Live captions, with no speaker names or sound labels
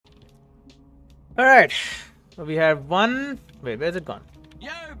Alright. So we have one. Wait, where's it gone?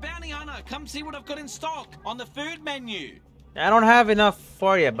 Yo, bounty hunter, come see what I've got in stock on the food menu. I don't have enough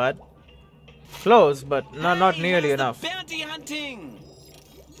for you, bud. Close, but not Hey, nearly how's the enough. bounty hunting?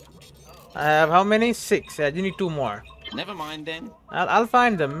 I have how many? 6. Yeah, you need 2 more. Never mind then. I'll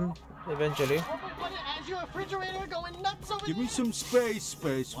find them eventually. Give me some space,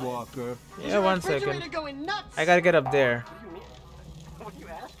 spacewalker. Yeah, 1 second. I gotta get up there. What are you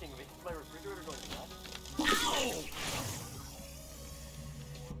asking me? Is my refrigerator going nuts?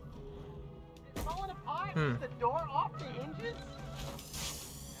 It's falling apart. Is the door off the hinges?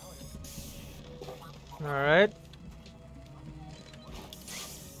 Alright.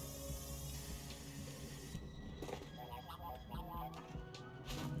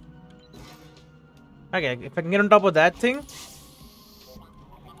 Okay, if I can get on top of that thing.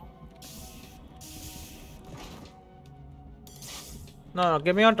 No,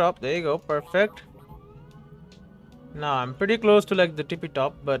 get me on top. There you go. Perfect. Now I'm pretty close to like the tippy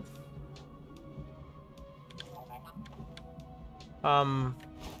top, but I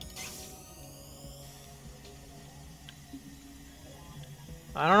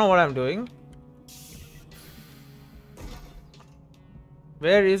don't know what I'm doing.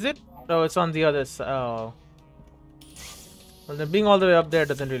 Where is it? Oh, it's on the other side. Oh. Well, then being all the way up there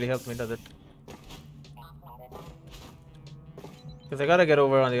doesn't really help me, does it? Because I gotta get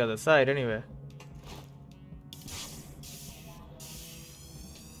over on the other side anyway.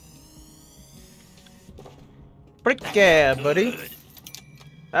 Prick yeah, buddy.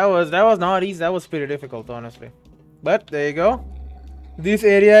 That was not easy. That was pretty difficult, honestly. But there you go. This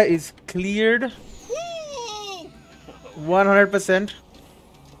area is cleared. 100%.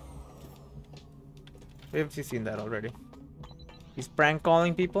 We've seen that already. He's prank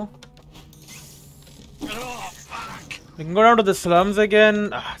calling people. Oh, fuck. We can go down to the slums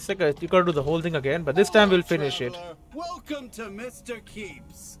again. It's like you gotta do the whole thing again, but this time we'll finish it. Welcome to Mr.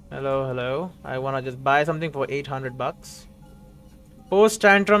 Keeps. Hello, hello. I wanna just buy something for 800 bucks. Post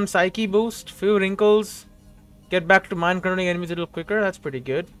tantrum psyche boost, few wrinkles. Get back to mind controlling enemies a little quicker. That's pretty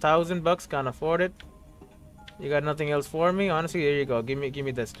good. 1,000 bucks, can't afford it. You got nothing else for me? Honestly, there you go. Give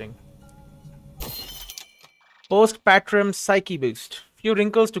me this thing. Post patrum psyche boost. Few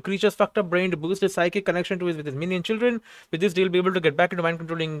wrinkles to creature's fucked up brain to boost his psychic connection to with his minion children. With this, he'll be able to get back into mind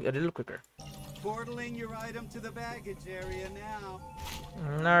controlling a little quicker. Portaling your item to the baggage area now.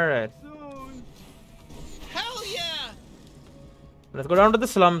 Alright. Soon. Hell yeah! Let's go down to the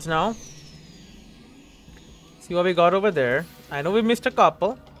slums now. See what we got over there. I know we missed a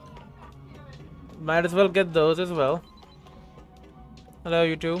couple. Might as well get those as well. Hello,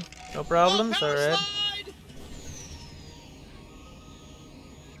 you two. No problems? Alright.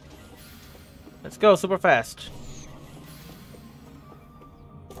 Let's go super fast.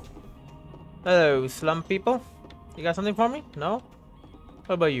 Hello, slum people. You got something for me? No?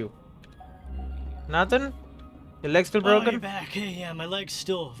 What about you? Nothing? Your leg's still broken? Oh, you're back. Hey, yeah, my leg's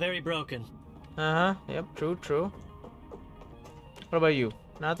still very broken. Uh-huh. Yep, true, true. What about you?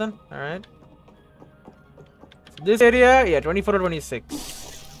 Nothing? Alright. So this area, yeah, 24 or 26.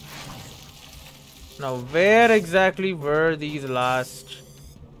 Now, where exactly were these last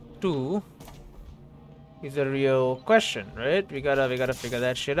two? Is a real question, right? We gotta figure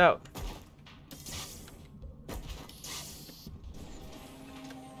that shit out.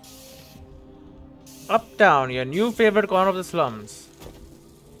 Uptown, your new favorite corner of the slums.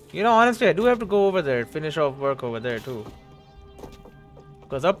 You know, honestly, I do have to go over there, finish off work over there too.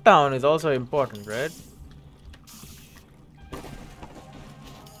 Because Uptown is also important, right?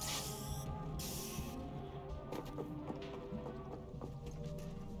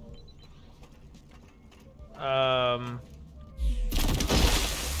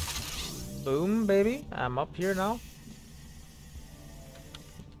 Boom, baby. I'm up here now.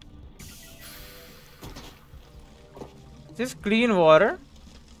 Is this clean water?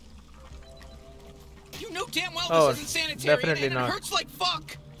 You know damn well Oh, this isn't sanitary definitely and it not. hurts like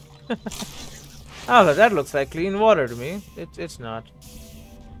fuck. Oh, that looks like clean water to me. It's not.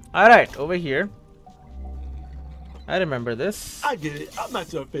 Alright, over here. I remember this. I get it. I'm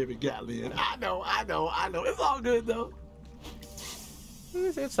not your favorite Gatlian. I know. It's all good though.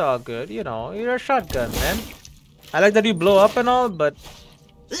 It's all good, you know. You're a shotgun, man. I like that you blow up and all, but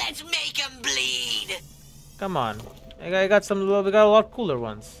Let's make him bleed. come on. I got some. We got a lot cooler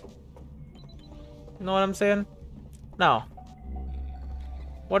ones. You know what I'm saying? Now,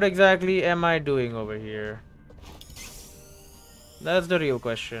 what exactly am I doing over here? That's the real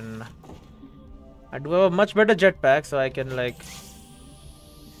question. I do have a much better jetpack, so I can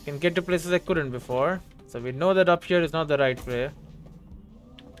get to places I couldn't before. So we know that up here is not the right way.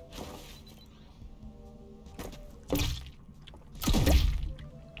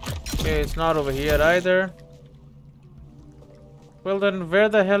 Okay, it's not over here either. Well then, where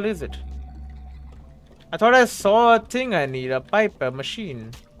the hell is it? I thought I saw a thing I need, a pipe, a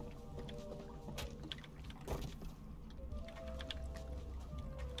machine.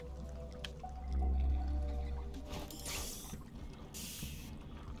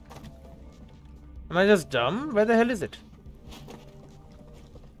 Am I just dumb? Where the hell is it?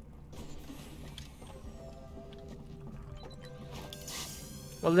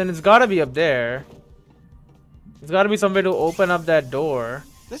 Well then it's gotta be up there. There's gotta be some way to open up that door.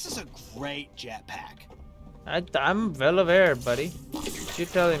 This is a great jetpack. I'm well aware, buddy. You're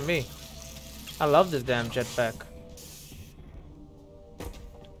telling me. I love this damn jetpack.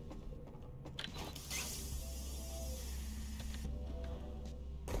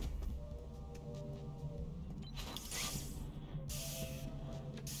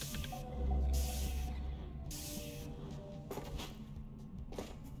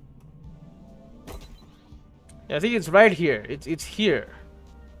 Yeah, I think it's right here. It's here.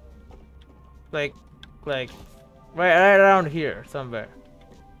 Like right around here somewhere.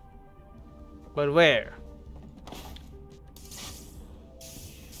 But where?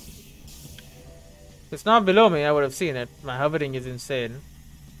 It's not below me. I would have seen it. My hovering is insane.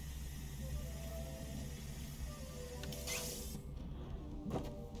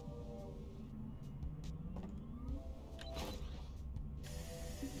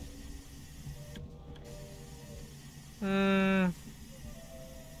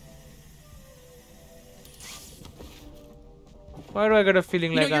 Why do I get a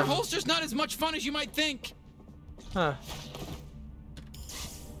feeling like your I'm... holster's not as much fun as you might think. Huh.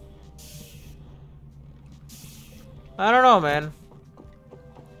 I don't know, man.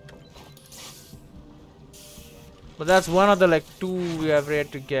 But that's one of the like 2 we have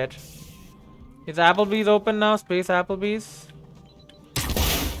yet to get. Is Applebee's open now? Space Applebee's?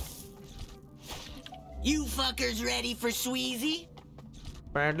 You fuckers ready for Sweezy?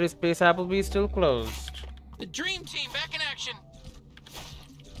 Apparently Space Applebee's still closed. The dream team back in action.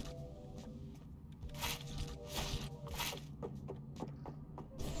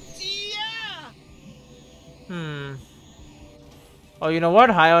 Oh, you know what?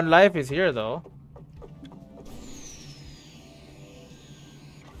 High on Life is here though.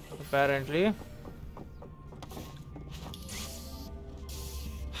 Apparently.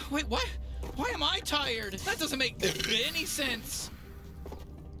 Wait, what? Why am I tired? That doesn't make any sense.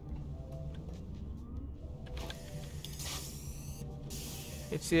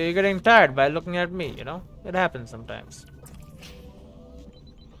 It's you're getting tired by looking at me, you know? It happens sometimes.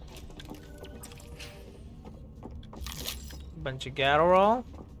 Bunch of Gatterall.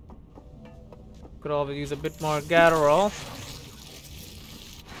 Could always use a bit more Gatterall.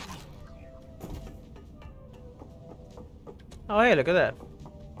 Oh hey, look at that.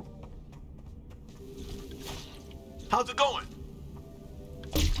 How's it going?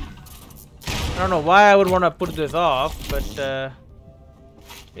 I don't know why I would want to put this off, but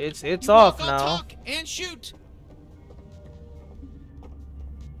it's off I'll now. talk and shoot.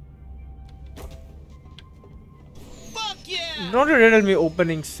 Fuck yeah! Don't riddle me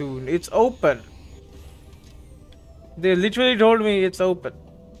opening soon. It's open. They literally told me it's open.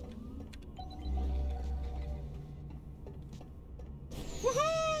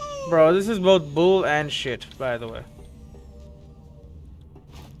 Woohoo! Bro, this is both bull and shit, by the way.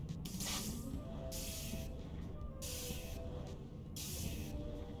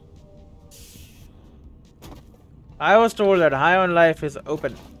 I was told that High on Life is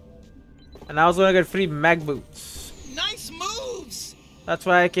open. And I was gonna get free mag boots. Nice moves! That's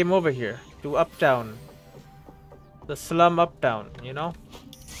why I came over here. To Uptown. The slum Uptown, you know?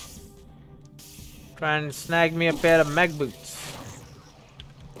 Try and snag me a pair of mag boots.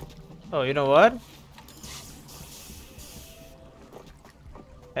 Oh, you know what?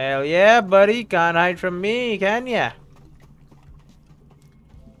 Hell yeah, buddy. Can't hide from me, can ya?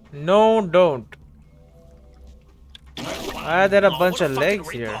 No, don't. Why are there a bunch of legs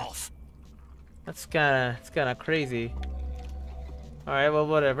here? It's kinda crazy. Alright, well,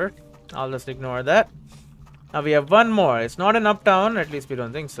 whatever. I'll just ignore that. Now we have one more. It's not in Uptown, at least we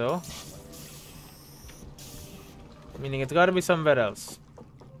don't think so. Meaning it's gotta be somewhere else.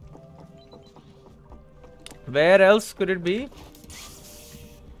 Where else could it be?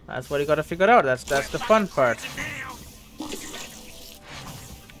 That's what you gotta figure out. That's the fun part.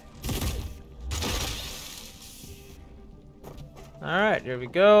 Alright, here we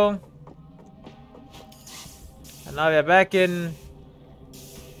go. And now we are back in,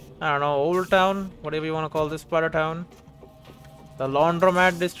 I don't know, Old Town, whatever you want to call this part of town. The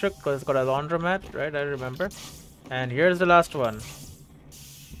Laundromat District, because it's got a laundromat, right? I remember. And here's the last one.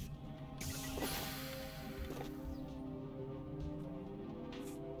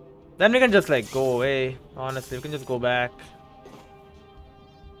 Then we can just like go away. Honestly, we can just go back.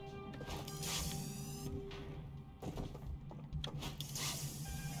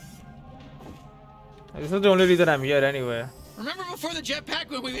 This is the only reason I'm here anyway. Remember before the jetpack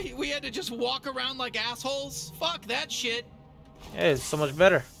when we had to just walk around like assholes? Fuck that shit. Yeah, it's so much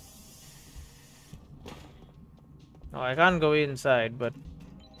better. Oh, I can't go inside, but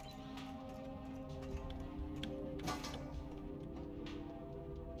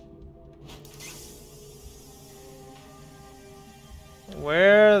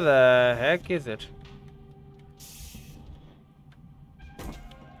where the heck is it?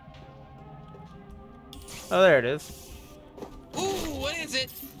 Oh, there it is. Ooh, what is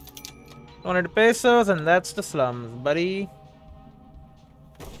it? 200 pesos, and that's the slums, buddy.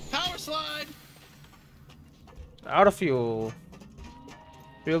 Power slide. Out of fuel.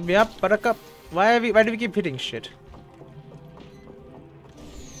 Fill me up, buttercup. Why do we keep hitting shit?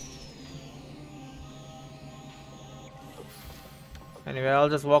 Anyway, I'll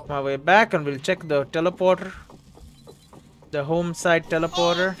just walk my way back and we'll check the teleporter. The home side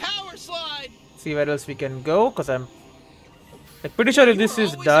teleporter. Oh, power slide. See where else we can go, because I'm like pretty sure if this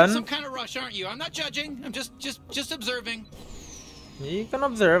is Always in done. some kind of rush, aren't you? I'm not judging. I'm just observing. You can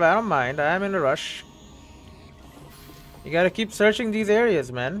observe, I don't mind. I'm in a rush. You gotta keep searching these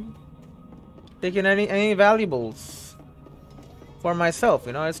areas, man. Taking any valuables for myself,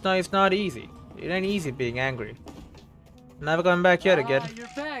 you know. It's not easy. It ain't easy being angry. Never coming back here again. You're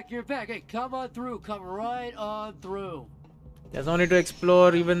back. You're back. Hey, come on through. Come right on through. There's no need to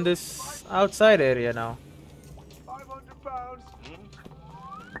explore even this outside area now. 500 pounds.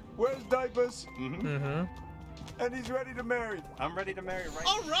 Where's diapers? Mm-hmm. And he's ready to marry. I'm ready to marry right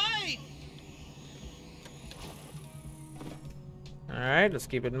All right. Alright, let's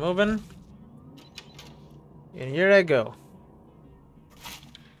keep it moving. And here I go.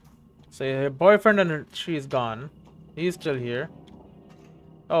 So her boyfriend and she's gone. He's still here.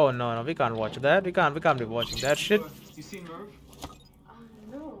 Oh no, we can't watch that. We can't be watching that shit. You seen Merv?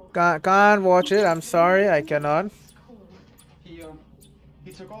 No. Can't watch it. I'm sorry, I cannot.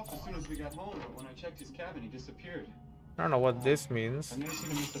 He took off as soon as we got home, but when I checked his cabin, he disappeared. I don't know what this means. I've never seen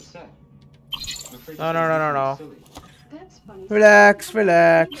him this upset. I'm afraid No. silly. That's funny. Relax.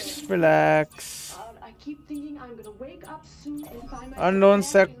 I keep thinking I'm gonna wake up soon and find myself Unknown back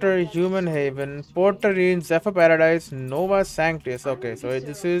sector, in my human bed. haven, Port Terrene, Zephyr Paradise, Nova Sanctus. I Okay, don't so think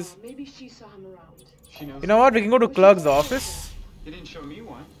this so. is. Maybe she saw him around. She knows. You know what? We can go to Klug's office. He didn't show me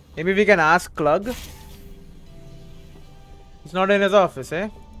one. Maybe we can ask Klug. He's not in his office, eh?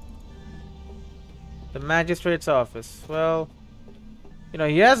 The magistrate's office. Well, you know,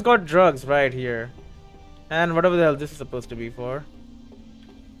 he has got drugs right here. And whatever the hell this is supposed to be for.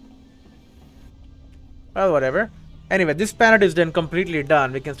 Well, whatever. Anyway, this planet is then completely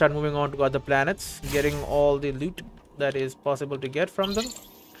done. We can start moving on to other planets, getting all the loot that is possible to get from them.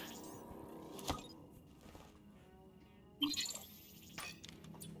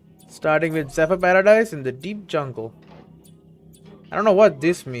 Starting with Zephyr Paradise in the deep jungle. I don't know what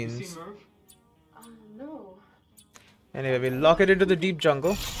this You means. seen Merv? No. Anyway, we'll lock it into the deep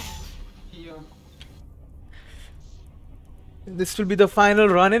jungle. He This will be the final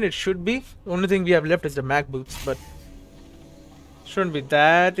run in, it should be. The only thing we have left is the mag boots, but shouldn't be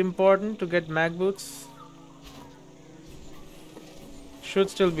that important to get mag boots. Should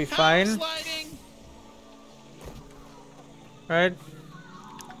still be Power fine, sliding. right?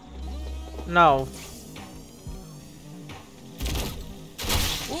 Now,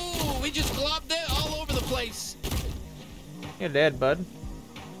 Ooh, we just globbed it all over the place. you're dead, bud.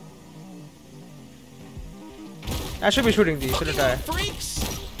 I should be shooting these, Look shouldn't at I? you freaks.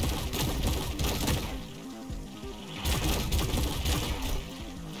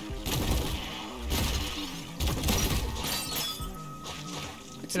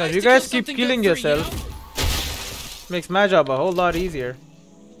 It's You know, nice you to kill guys keep something killing good for you, yourself. Makes my job a whole lot easier.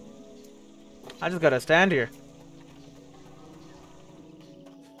 I just gotta stand here.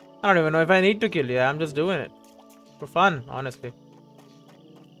 I don't even know if I need to kill you. I'm just doing it for fun, honestly.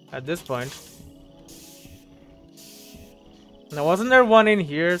 At this point. Now, wasn't there one in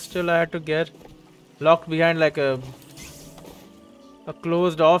here still I had to get? Locked behind like a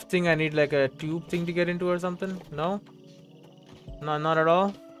closed off thing. I need like a tube thing to get into or something? No? No, not at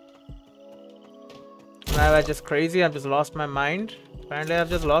all. Now I'm just crazy. I've just lost my mind. Apparently I've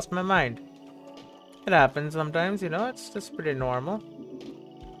just lost my mind. It happens sometimes, you know. It's just pretty normal.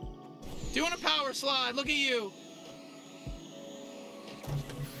 Doing a power slide. Look at you.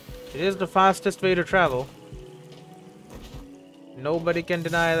 It is the fastest way to travel. Nobody can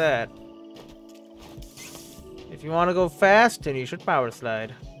deny that. If you want to go fast, then you should power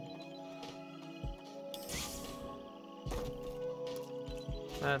slide.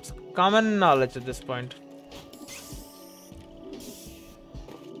 That's common knowledge at this point.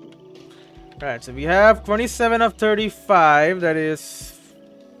 Right, so we have 27 of 35. That is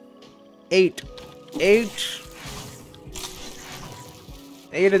 8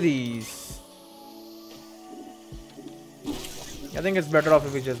 of these. I think it's better off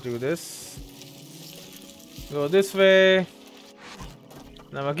if we just do this. Go this way.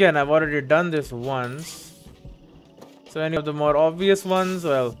 Now again, I've already done this once. So any of the more obvious ones,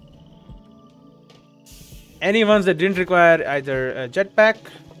 well, any ones that didn't require either a jetpack.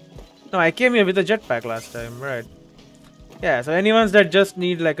 No, I came here with a jetpack last time, right? Yeah, so any ones that just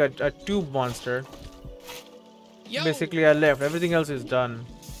need like a tube monster. Yo. Basically, I left. Everything else is done.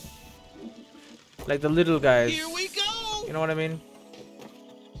 Like the little guys. Here we go. You know what I mean?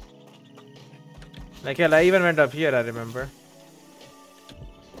 Like hell, I even went up here, I remember.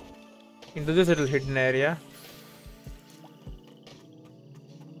 Into this little hidden area.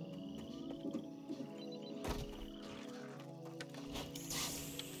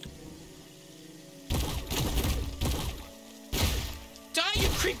 Die, you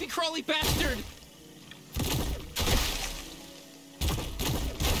creepy crawly bastard!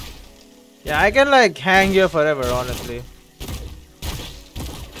 Yeah, I can like hang here forever, honestly.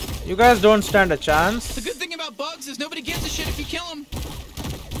 You guys don't stand a chance. The good thing about bugs is nobody gives a shit if you kill them.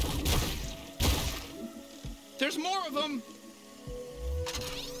 There's more of them.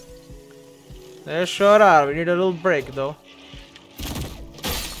 There sure are. We need a little break though.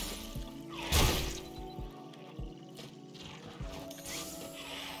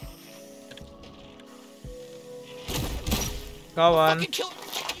 Go on. Fucking kill him,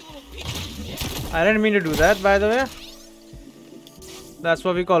 you little bitch. I didn't mean to do that, by the way. That's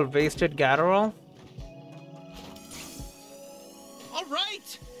what we call wasted gatherall. All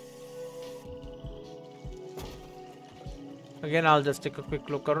right. Again, I'll just take a quick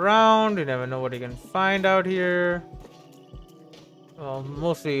look around. You never know what you can find out here. Well,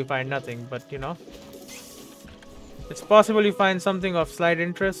 mostly you find nothing, but you know. It's possible you find something of slight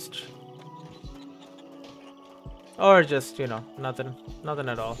interest. Or just, you know, nothing. Nothing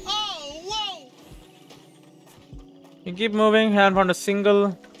at all. Oh, whoa. You keep moving. Haven't found a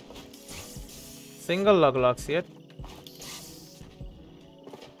single log locks yet.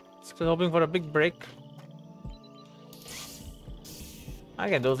 Still hoping for a big break.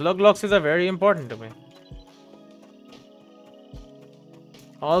 Again, those log locks are very important to me.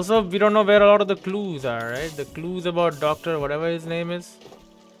 Also, we don't know where a lot of the clues are, right? The clues about Doctor, whatever his name is.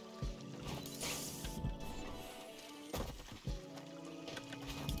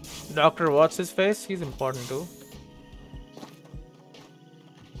 Doctor, what's his face? He's important too.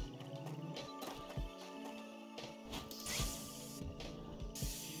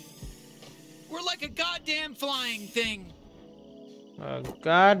 We're like a goddamn flying thing. A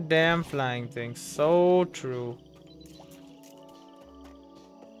goddamn flying thing. So true.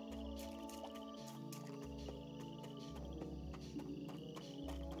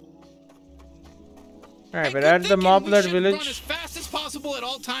 Alright, but at the Moplet village. Run as fast as possible at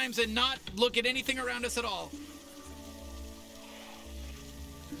all times and not look at anything around us at all.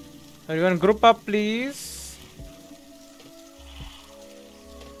 Everyone group up, please.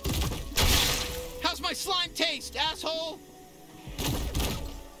 How's my slime taste, asshole?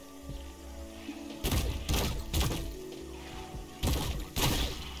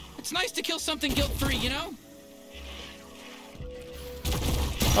 It's nice to kill something guilt-free, you know?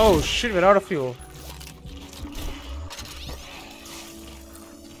 Oh shit, we're out of fuel.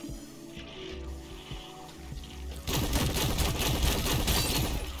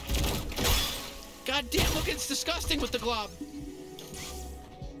 God damn, look, it's disgusting with the glob.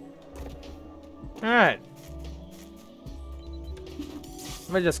 Alright.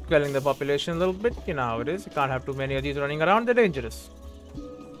 We're just quelling the population a little bit. You know how it is. You can't have too many of these running around. They're dangerous.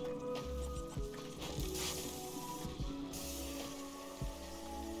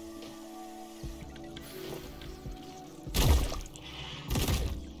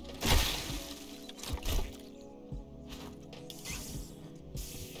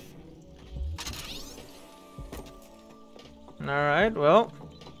 Alright, well.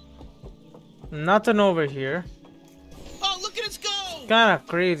 Nothing over here. Oh, look at us go! Kinda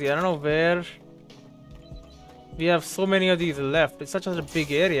crazy. I don't know where we have so many of these left. It's such a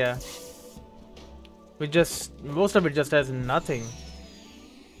big area. Most of it just has nothing.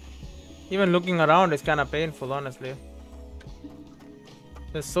 Even looking around is kinda painful, honestly.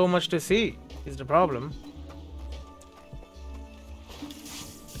 There's so much to see, is the problem.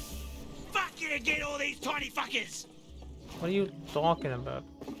 Fuck you to get all these tiny fuckers! What are you talking about?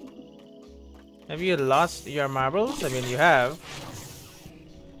 Have you lost your marbles? I mean, you have.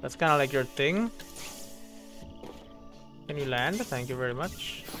 That's kind of like your thing. Can you land? Thank you very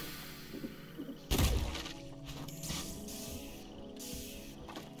much.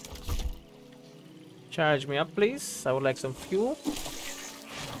 Charge me up, please. I would like some fuel.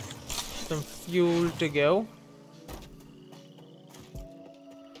 Some fuel to go.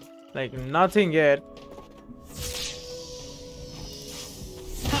 Like nothing yet.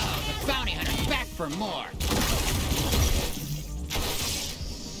 Oh, the bounty hunter's back for more.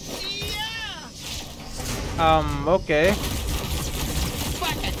 Okay.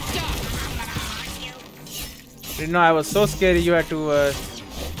 Didn't know I was so scary you had to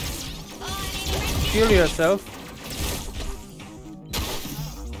kill yourself.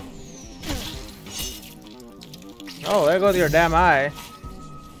 Oh, there goes your damn eye.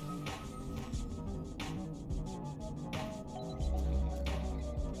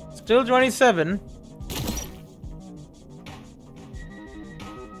 Still 27.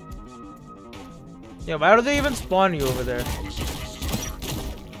 Yeah, why do they even spawn you over there?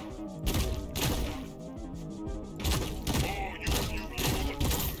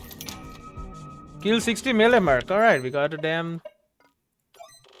 Kill 60 melee mark. Alright, we got a damn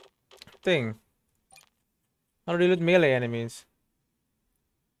thing. How to deal with melee enemies.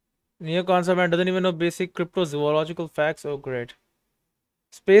 Neo-concept man doesn't even know basic cryptozoological facts. Oh, great.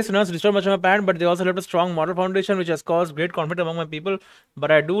 Space nuns destroyed much of my planet, but they also left a strong moral foundation which has caused great conflict among my people.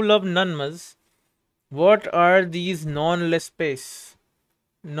 But I do love nunmas. What are these non-less space?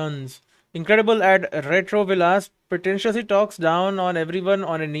 Nuns. Incredible at retro villas, pretentiously talks down on everyone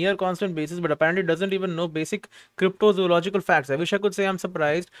on a near constant basis, but apparently doesn't even know basic cryptozoological facts. I wish I could say I'm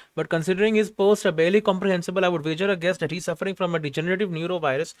surprised, but considering his posts are barely comprehensible, I would wager a guess that he's suffering from a degenerative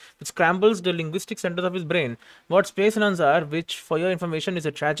neurovirus which scrambles the linguistic centers of his brain. What space nuns are, which for your information is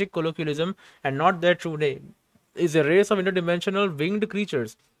a tragic colloquialism and not their true name, is a race of interdimensional winged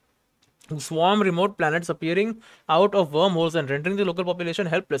creatures who swarm remote planets, appearing out of wormholes and rendering the local population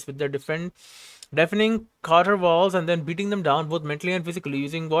helpless with their deafening carter walls, and then beating them down both mentally and physically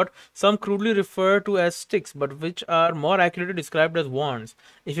using what some crudely refer to as sticks, but which are more accurately described as wands.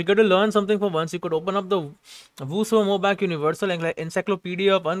 If you get to learn something for once, you could open up the Wuso Mobac Universal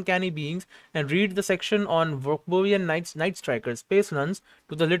Encyclopedia of Uncanny Beings and read the section on Vorkbovian Night Strikers, space nuns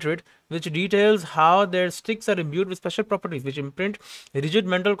to the literate, which details how their sticks are imbued with special properties which imprint rigid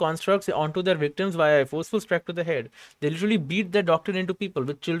mental constructs onto their victims via a forceful strike to the head. They literally beat their doctrine into people,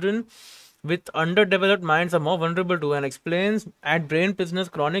 with children with underdeveloped minds are more vulnerable to, and explains at brain business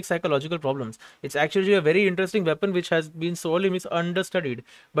chronic psychological problems. It's actually a very interesting weapon which has been sorely misunderstudied,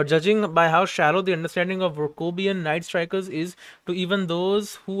 but judging by how shallow the understanding of Vorkobian Night Strikers is to even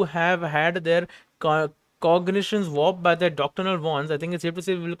those who have had their cognitions warped by their doctrinal wands, I think it's safe to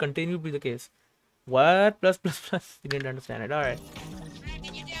say will continue to be the case. What? Plus. You didn't understand it. Alright.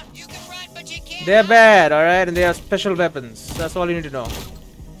 They're bad, alright, and they have special weapons. That's all you need to know.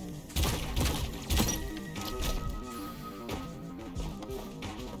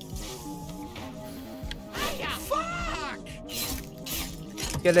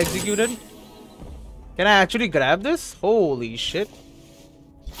 Get executed. Can I actually grab this? Holy shit.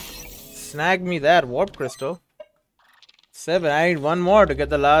 Snag me that warp crystal. 7. I need one more to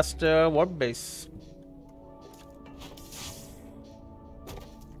get the last warp base.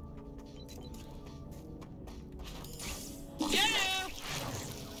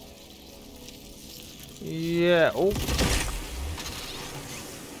 Yeah. Oh.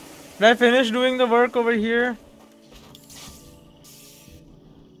 Did I finish doing the work over here?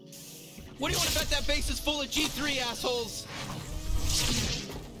 What do you want to bet that base is full of G3 assholes?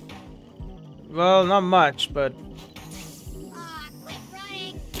 Well, not much, but... Quit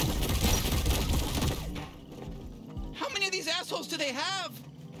running. How many of these assholes do they have?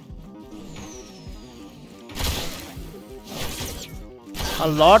 A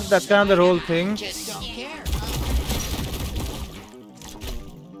lot, that's kind of the whole thing. Just don't care.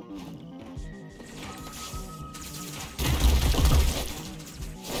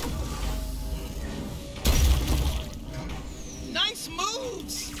 Nice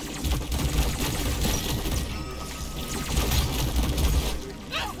moves.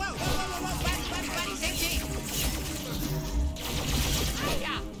 Buddy, same team.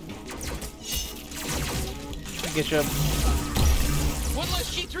 Get you up. One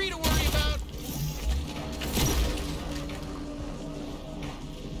less G3 to worry about.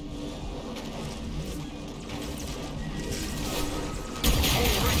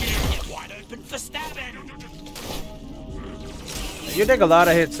 Wide open for stabbing. You take a lot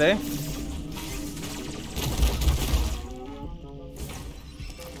of hits, eh?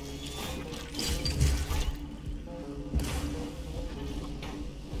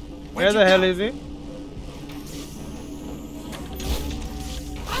 Where the hell is he?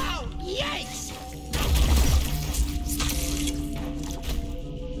 Oh, yikes!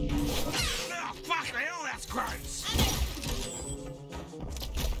 Oh, fuck, hell, that's gross.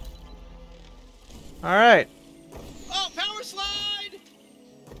 Alright. Oh, power slide!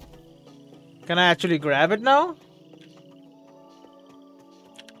 Can I actually grab it now?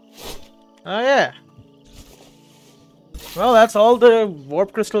 Oh yeah. Well, that's all the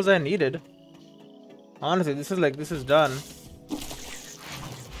warp crystals I needed. Honestly, this is done.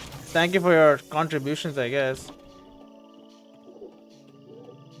 Thank you for your contributions, I guess.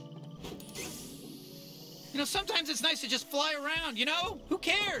 You know, sometimes it's nice to just fly around, you know? Who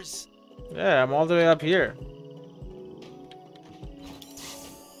cares? Yeah, I'm all the way up here.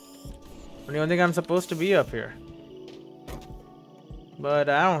 I don't think I'm supposed to be up here. But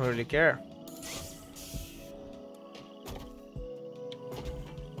I don't really care.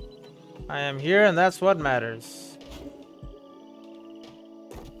 I am here and that's what matters.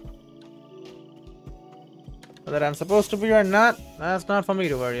 Whether I'm supposed to be or not, that's not for me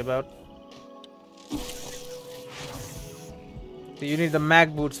to worry about. So you need the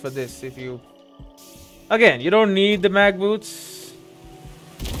mag boots for this if you... Again, you don't need the mag boots.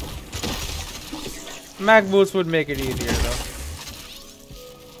 Mag boots would make it easier though.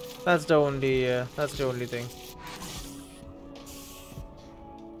 That's the only thing.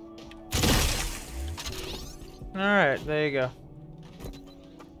 Alright, there you go.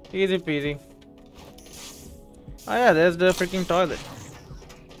 Easy peasy. Oh yeah, there's the freaking toilet.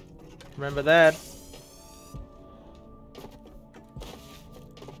 Remember that.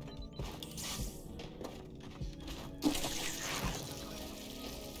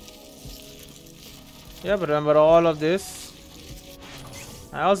 Yeah, but remember all of this.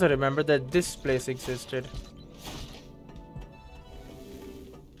 I also remember that this place existed.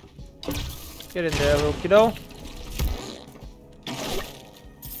 Get in there, Rokido.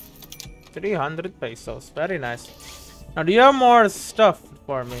 300 pesos. Very nice. Now, do you have more stuff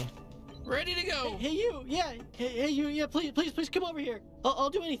for me? Ready to go. Hey you, yeah. Hey you, yeah. Please come over here. I'll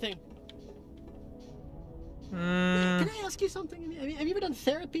do anything. Can I ask you something? Have you ever done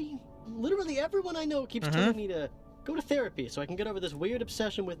therapy? Literally everyone I know keeps telling me to go to therapy so I can get over this weird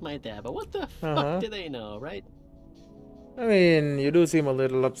obsession with my dad. But what the fuck do they know, right? I mean, you do seem a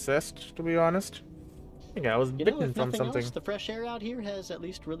little obsessed, to be honest. I think I was bitten from something. Else, the fresh air out here has at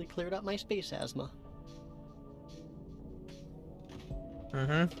least really cleared up my space asthma.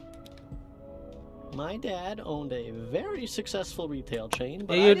 My dad owned a very successful retail chain,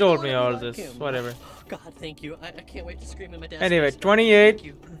 but yeah, you told me all this. Whatever. God, thank you. I can't wait to scream in my dad's Anyway, face.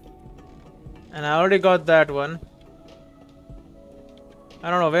 28. And I already got that one. I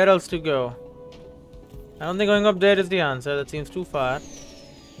don't know where else to go. I don't think going up there is the answer. That seems too far.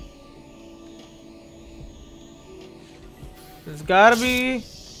 There's gotta be...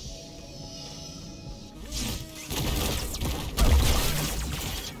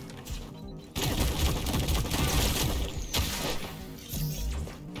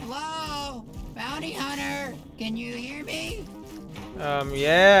 Hello? Bounty hunter, can you hear me?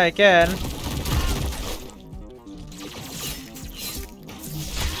 Yeah, I can.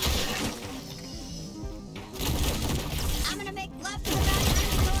 I'm gonna make love to the bounty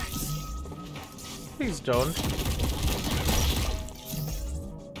hunter's corpse. Please don't.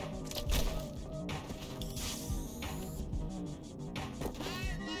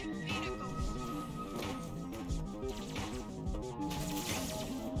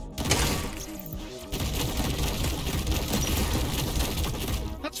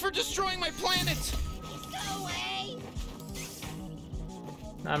 Destroying my planet! Go away!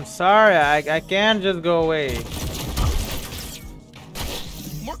 I'm sorry, I can't just go away.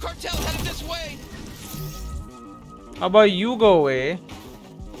 More cartel headed this way! How about you go away?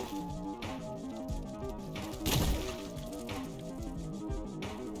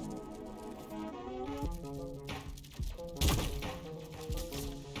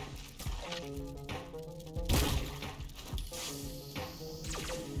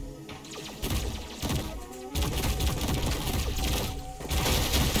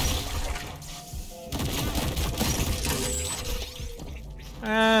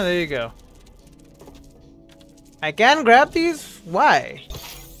 There you go. I can grab these? Why?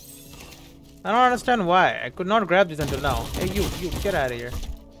 I don't understand why. I could not grab these until now. Hey, you, get out of here.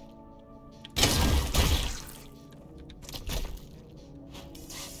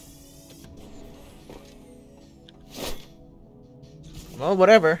 Well,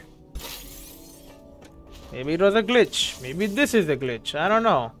 whatever. Maybe it was a glitch. Maybe this is a glitch. I don't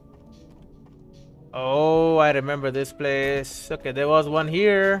know. Oh, I remember this place. Okay, there was one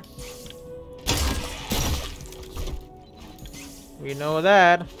here. We know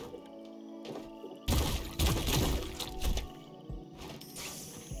that.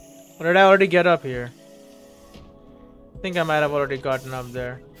 Or did I already get up here? I think I might have already gotten up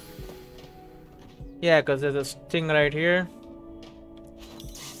there. Yeah, because there's this thing right here.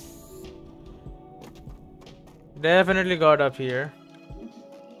 Definitely got up here.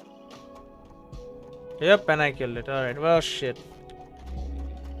 Yep, and I killed it. Alright, well, shit.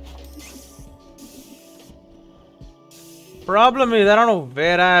 Problem is, I don't know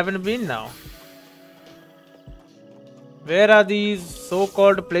where I haven't been now. Where are these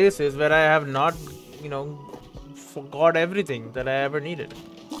so-called places where I have not, you know, forgot everything that I ever needed?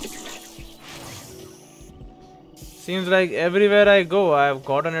 Seems like everywhere I go, I've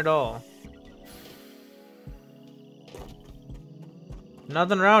gotten it all.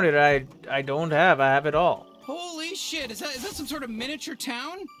 Nothing around here I don't have. I have it all. Holy shit! Is that some sort of miniature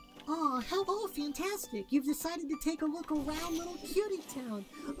town? Oh, hello, fantastic. You've decided to take a look around little cutie town.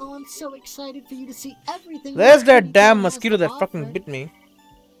 Oh, I'm so excited for you to see everything. There's that damn mosquito that fucking bit me.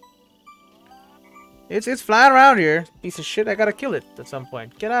 It's flying around here. Piece of shit, I gotta kill it at some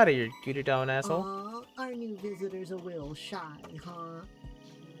point. Get out of here, cutie town asshole. Our new visitors are a little shy, huh?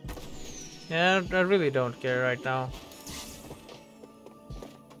 Yeah, I really don't care right now.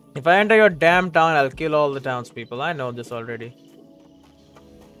 If I enter your damn town, I'll kill all the townspeople. I know this already.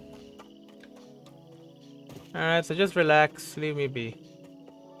 Alright, so just relax. Leave me be.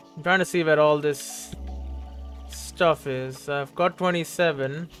 I'm trying to see where all this stuff is. I've got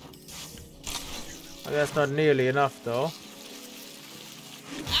 27. Well, that's not nearly enough, though.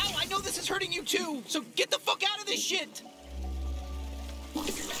 Ow! I know this is hurting you too! So get the fuck out of this shit!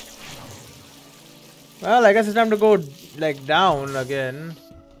 Well, I guess it's time to go, like, down again.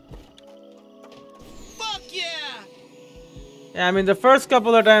 Yeah, I mean the first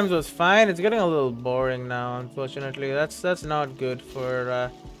couple of times was fine. It's getting a little boring now, unfortunately. That's not good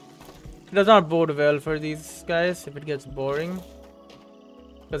for it does not bode well for these guys if it gets boring.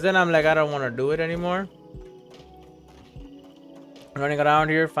 Because then I'm like, I don't want to do it anymore. Running around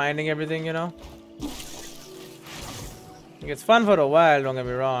here, finding everything, you know. It's fun for a while, don't get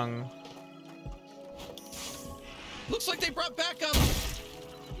me wrong. Looks like they brought backup.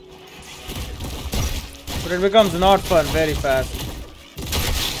 But it becomes not fun very fast.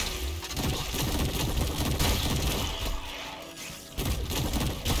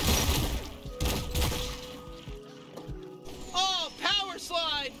 Oh, power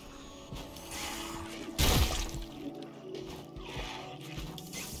slide!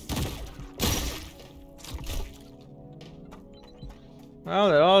 Well,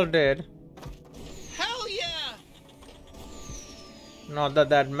 they're all dead. Hell yeah! Not that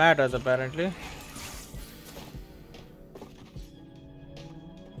that matters, apparently.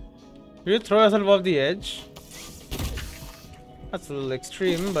 You throw yourself off the edge. That's a little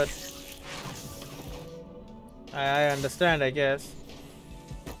extreme, but I understand, I guess.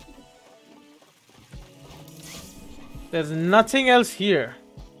 There's nothing else here.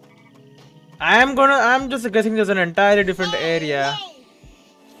 I'm just guessing there's an entirely different area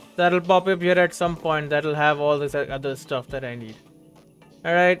that'll pop up here at some point that'll have all this other stuff that I need.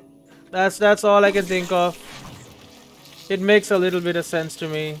 Alright, that's all I can think of. It makes a little bit of sense to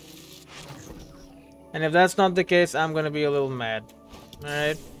me. And if that's not the case, I'm gonna be a little mad.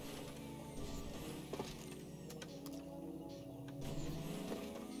 Alright.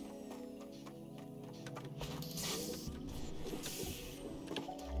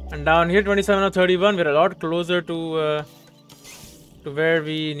 And down here, 27 or 31, we're a lot closer to where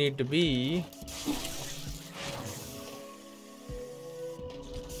we need to be.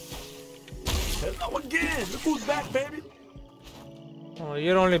 Hello again. Look who's back, baby. Oh,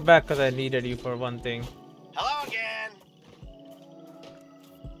 you're only back because I needed you for one thing. Hello again.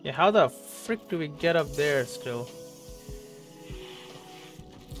 Yeah, how the frick do we get up there still?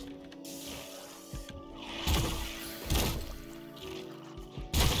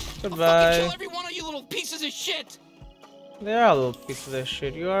 Goodbye. I'll fucking kill every one of you little pieces of shit. They are little pieces of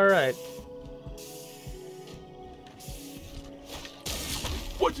shit. You are right.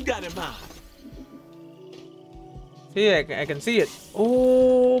 What you got in mind? See, I can see it.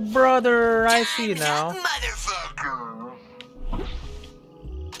 Oh, brother, I see now. Motherfucker.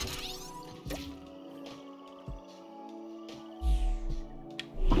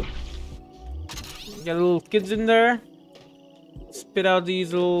 Get little kids in there. Spit out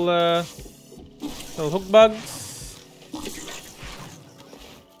these little hook bugs.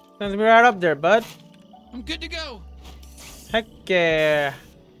 Sends me right up there, bud. I'm good to go. Heck yeah.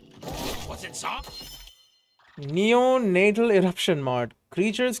 What's it, soft? Neonatal eruption mod.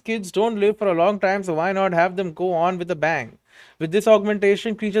 Creatures' kids don't live for a long time, so why not have them go on with a bang? With this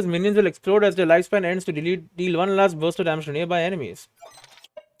augmentation, creatures' minions will explode as their lifespan ends to deal one last burst of damage to nearby enemies.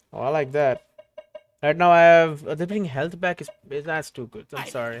 Oh, I like that. Right now I have... they're putting health back. That's too good. I'm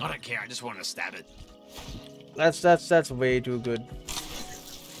sorry. I don't care. I just want to stab it. That's way too good.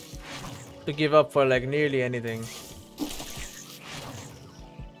 To give up for like nearly anything.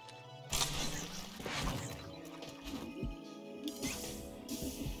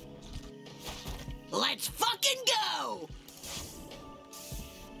 Let's fucking go!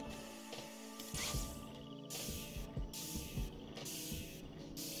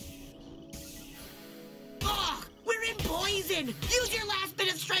 Ugh, we're in poison! Use your last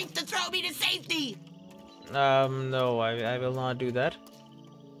bit of strength to throw me to safety! No, I will not do that.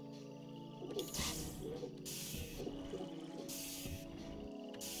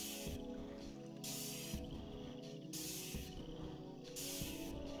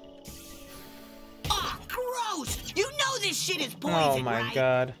 Ah, gross! You know this shit is poison, Oh my right?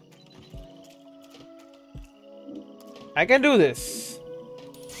 god. I can do this.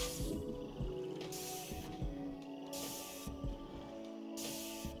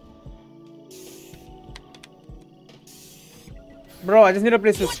 Bro, I just need a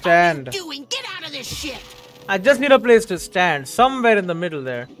place to stand. What are you doing? Get out of this shit! I just need a place to stand. Somewhere in the middle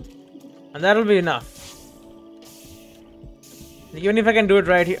there. And that'll be enough. Even if I can do it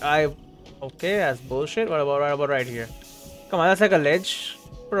right here, okay, that's bullshit. What about right here? Come on, that's like a ledge.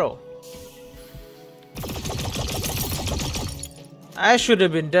 Bro. I should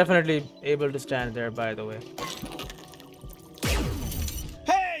have been definitely able to stand there, by the way.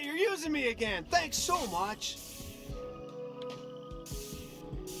 Hey, you're using me again. Thanks so much.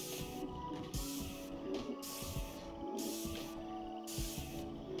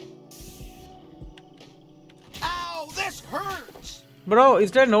 Ow, this hurts. Bro,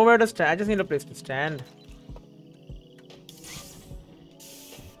 is there nowhere to stand? I just need a place to stand.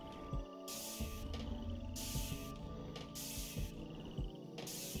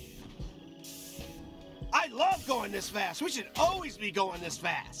 I love going this fast. We should always be going this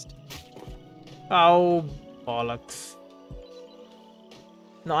fast. Oh, bollocks.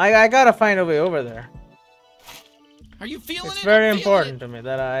 No, I gotta find a way over there. Are you feeling it? It's very I'm feeling important to me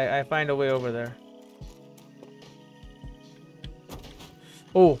that I find a way over there.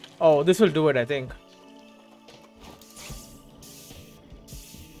 Oh, this will do it, I think.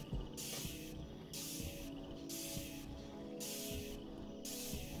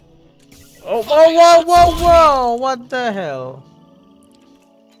 Oh, whoa! What the hell?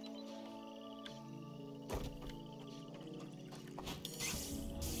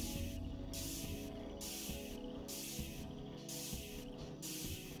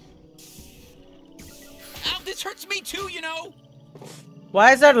 Ow, this hurts me too, you know.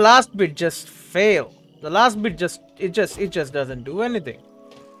 Why is that last bit just fail? The last bit just doesn't do anything.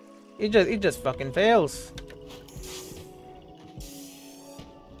 It just fucking fails.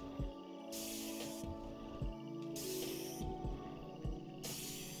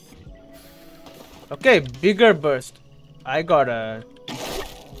 Okay, bigger burst. I got a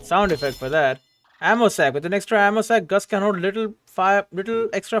sound effect for that. Ammo sack. With an extra ammo sack, Gus can hold little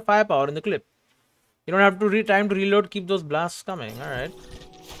extra firepower in the clip. You don't have to time to reload. Keep those blasts coming. All right.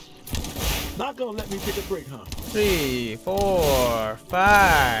 Not gonna let me take a break, huh? 3, 4,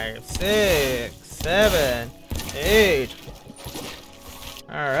 5, 6, 7, 8.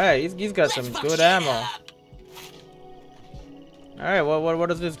 All right, he's got some good ammo. All right, what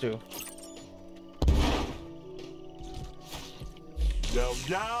does this do? Yo,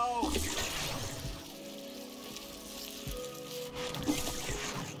 yo.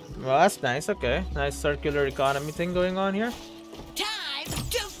 Well, that's nice. Okay, nice circular economy thing going on here. Time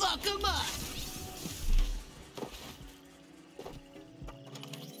to fuck 'em up!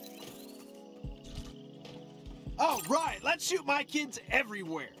 All right, let's shoot my kids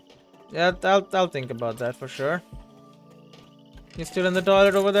everywhere. Yeah, I'll think about that for sure. You still in the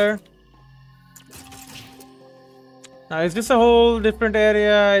toilet over there? Now, is this a whole different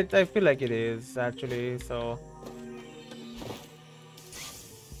area? I feel like it is actually. So.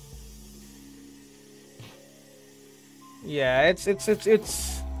 Yeah, it's this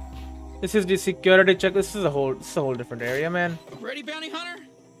is the security check. This is a whole different area, man. Ready, bounty hunter?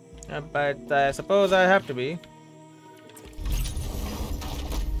 But I suppose I have to be.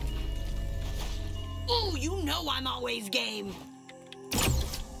 Ooh, you know I'm always game.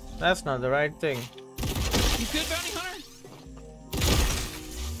 That's not the right thing. You good, bounty hunter?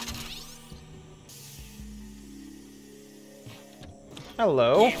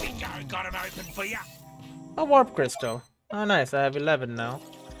 Hello. Here we go, got him open for ya. A warp crystal. Oh, nice. I have 11 now.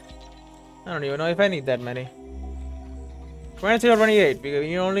 I don't even know if I need that many. 23 or 28, because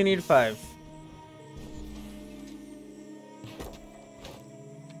you only need 5.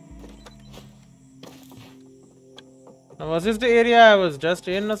 Now, was this the area I was just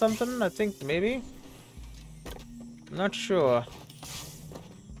in or something? I think maybe. I'm not sure.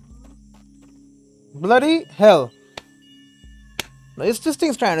 Bloody hell. Now, this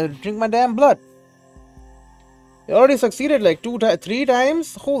thing's trying to drink my damn blood. It already succeeded like 3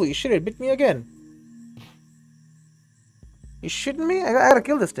 times? Holy shit, it bit me again. You shitting me? I gotta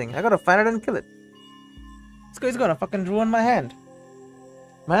kill this thing. I gotta find it and kill it. This guy's gonna fucking ruin my hand.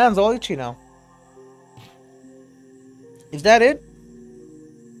 My hand's all itchy now. Is that it?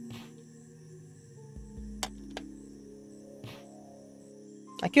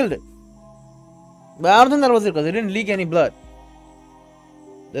 I killed it. But I don't think that was it because it didn't leak any blood.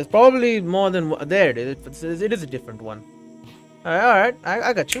 There's probably more than one. There it is. It is a different one. Alright.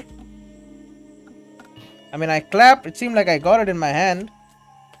 I got you. I mean, I clapped. It seemed like I got it in my hand.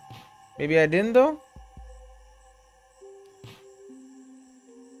 Maybe I didn't though.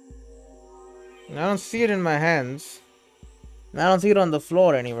 I don't see it in my hands. I don't see it on the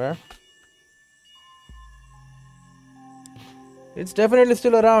floor anywhere. It's definitely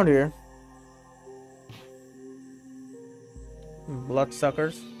still around here.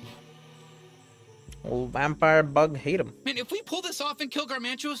 Bloodsuckers. Old vampire bug, hate them. Man, if we pull this off and kill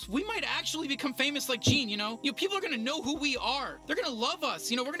Garmantuous, we might actually become famous like Gene, you know? People are gonna know who we are. They're gonna love us.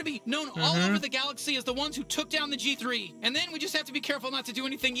 We're gonna be known all over the galaxy as the ones who took down the G3. And then we just have to be careful not to do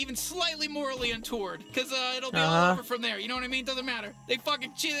anything even slightly morally untoward. Because it'll be all over from there. You know what I mean? Doesn't matter. They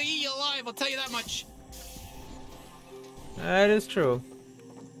fucking they eat you alive, I'll tell you that much. That is true.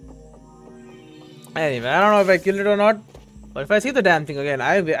 Anyway, I don't know if I killed it or not. But if I see the damn thing again,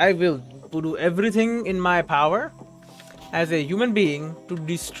 I will do everything in my power as a human being to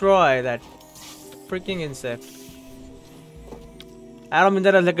destroy that freaking insect. I don't mean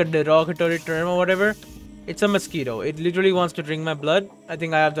that as like a derogatory term or whatever. It's a mosquito. It literally wants to drink my blood. I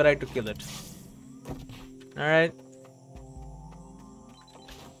think I have the right to kill it. Alright.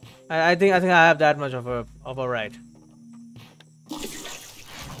 I think I have that much of a right.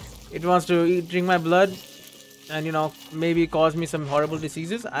 It wants to drink my blood and, you know, maybe cause me some horrible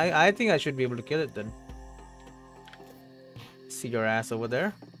diseases. I think I should be able to kill it then. See your ass over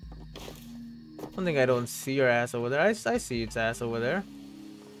there. I don't think I don't see your ass over there. I see its ass over there.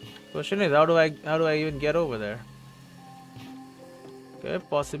 Question is, how do I even get over there? Okay,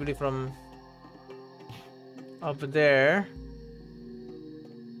 possibly from up there.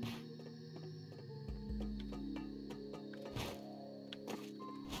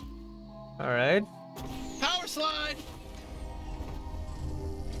 All right. Power slide.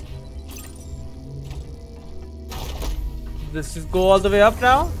 Let's just go all the way up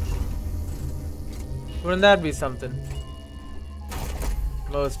now. Wouldn't that be something?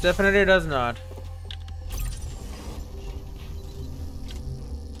 Most definitely does not.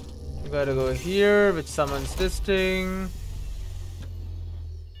 We gotta go here, which summons this thing.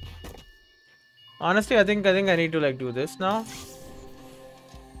 Honestly, I think I need to like do this now.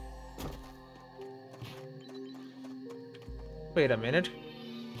 Wait a minute.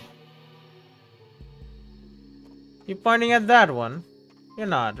 You're pointing at that one? You're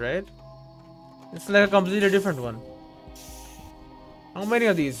not, right? It's like a completely different one. How many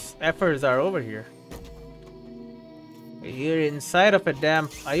of these efforts are over here? You're inside of a damn...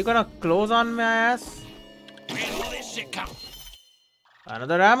 Are you gonna close on my ass? Where'd all this shit come?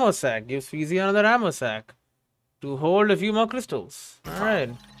 Another ammo sack. Gives Feezy another ammo sack. To hold a few more crystals. Alright.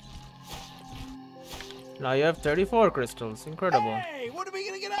 Now you have 34 crystals. Incredible. Hey, what are we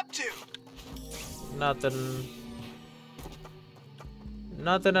gonna get up to? Nothing.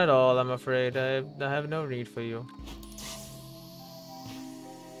 Nothing at all, I'm afraid. I have no need for you.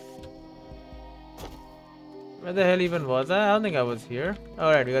 Where the hell even was I? I don't think I was here.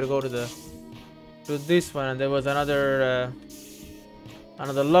 Alright, we gotta go to this one, and there was another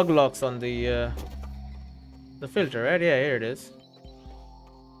lug locks on the filter, right? Yeah, here it is.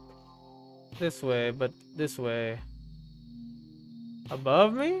 This way, but this way.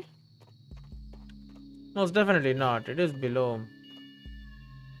 Above me? Most definitely not. It is below.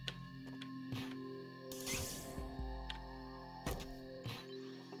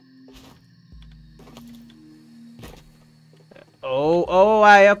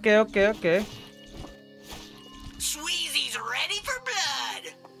 Okay. Sweezy's ready for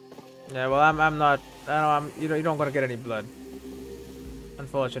blood. Yeah, well, I'm not. I know you don't gonna get any blood.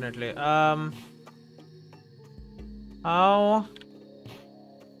 Unfortunately. How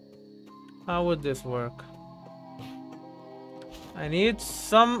would this work? I need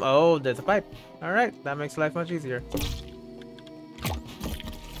some... Oh, there's a pipe. Alright, that makes life much easier.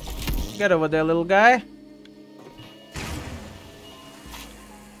 Get over there, little guy.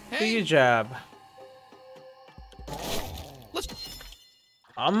 Do your job.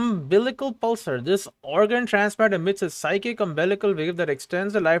 Umbilical pulsar. This organ transplant emits a psychic umbilical wave that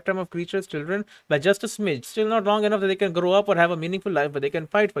extends the lifetime of creatures' children by just a smidge. Still not long enough that they can grow up or have a meaningful life, but they can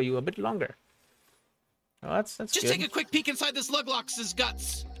fight for you a bit longer. Oh, that's Just good. take a quick peek inside this Luglox's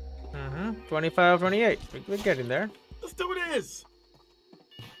guts. 25, 28. We're getting there. Let's do this.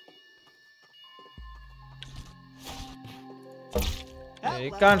 Yeah,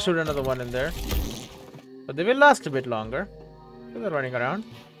 you can't shoot another one in there. But they will last a bit longer. They're running around.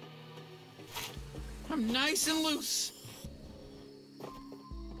 I'm nice and loose.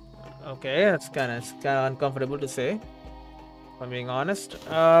 Okay, that's kind of uncomfortable to say, if I'm being honest.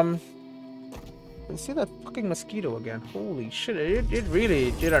 You see that fucking mosquito again? Holy shit! It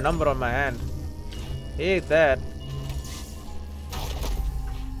really did a number on my hand. Hate that.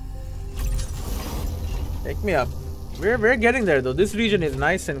 Take me up. We're getting there though. This region is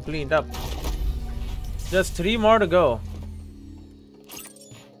nice and cleaned up. Just 3 more to go.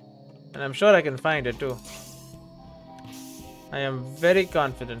 And I'm sure I can find it too. I am very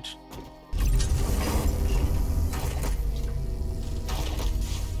confident.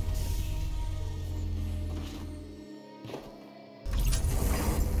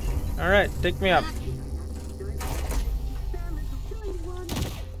 Alright, take me up.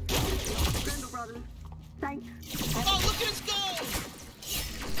 Oh, look at us go!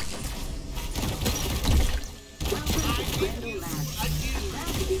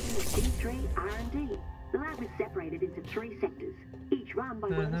 R&D. The lab is separated into 3 sectors, each run by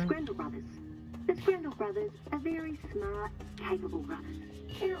one of the Screndel brothers. The Screndel brothers are very smart, capable brothers.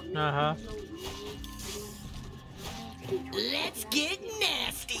 Let's get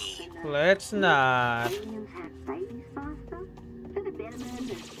nasty. Let's not. Aliens have babies faster for the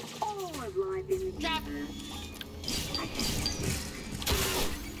betterment of all of life in the universe.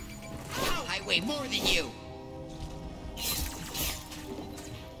 I weigh more than you.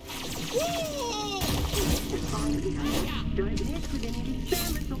 Don't mess with any of the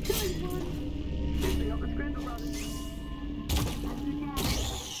experiments, I'll tell you one. Especially not the Screndel brothers.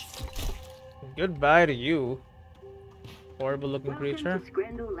 Goodbye to you. Horrible looking creature.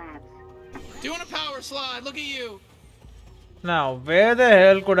 Screndel Labs. Doing a power slide, look at you. Now, where the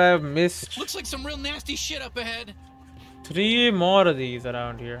hell could I have missed Looks like some real nasty shit up ahead. 3 more of these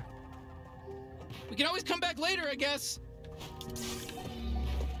around here? We can always come back later, I guess.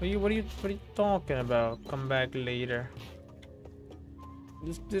 What are you talking about? Come back later.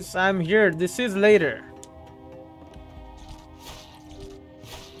 I'm here. This is later.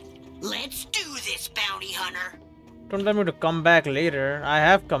 Let's do this, bounty hunter. Don't tell me to come back later. I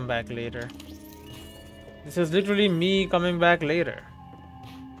have come back later. This is literally me coming back later.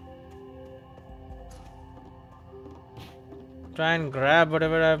 Try and grab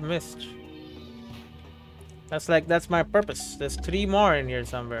whatever I've missed. That's my purpose. There's 3 more in here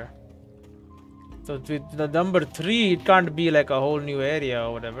somewhere. So with the number 3, it can't be like a whole new area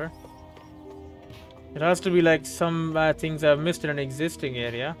or whatever. It has to be like some things I've missed in an existing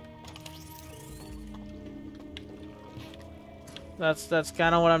area. That's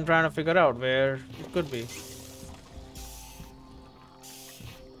kind of what I'm trying to figure out, where it could be.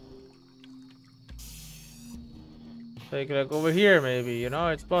 Like over here maybe, you know,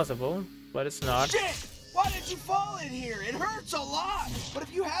 it's possible, but it's not. Shit! Why did you fall in here? It hurts a lot. But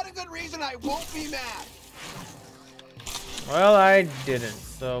if you had a good reason, I won't be mad. Well, I didn't,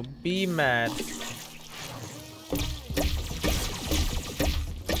 so be mad.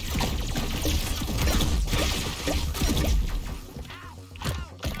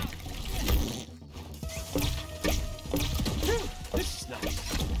 This is nice.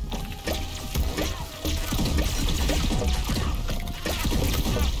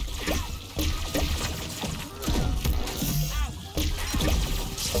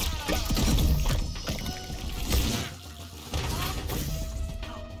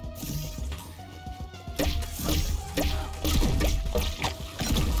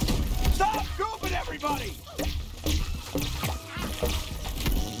 Stop grouping everybody!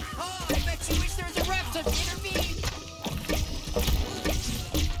 Oh, I bet you wish there was a ref to intervene.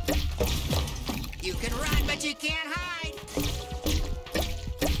 You can run, but you can't hide.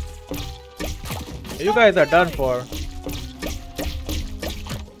 You guys are done for.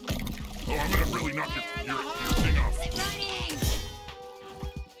 Oh, I'm gonna really knock your thing off.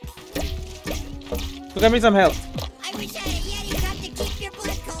 So give me some help. I wish I had a Yeti cup to keep your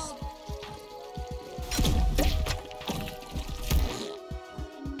blood cold.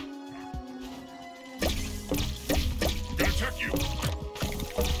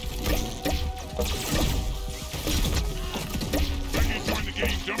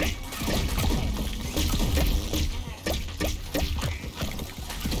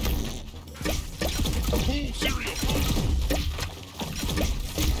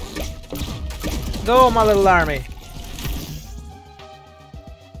 Go, my little army.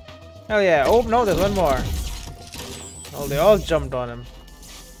 Hell yeah. Oh, no, there's one more. Oh, they all jumped on him.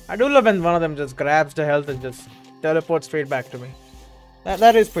 I do love when one of them just grabs the health and just teleports straight back to me.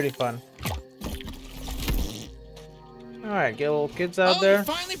 That is pretty fun. Alright, get little kids out there. You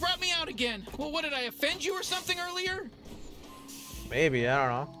finally brought me out again. Well, what, did I offend you or something earlier? Maybe, I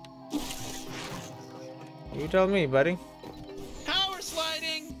don't know. You tell me, buddy. Power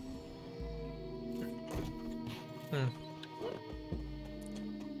sliding!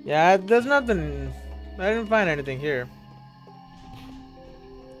 Yeah, there's nothing. I didn't find anything here.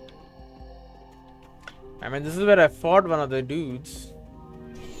 I mean, this is where I fought one of the dudes.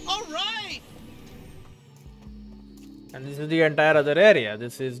 Alright! And this is the entire other area.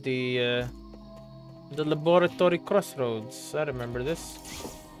 This is the laboratory crossroads. I remember this.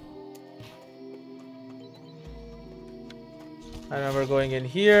 I remember going in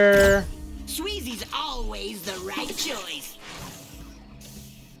here. Sweezy's always the right choice.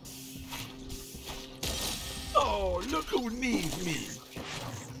 Oh, look who needs me.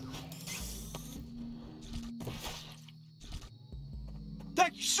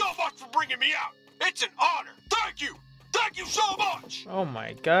 Thank you so much for bringing me out. It's an honor. Thank you. Thank you so much. Oh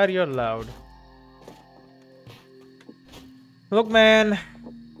my god, you're loud. Look, man.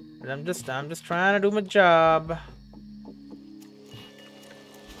 I'm just trying to do my job.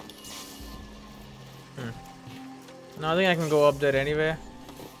 No, I think I can go up there anyway.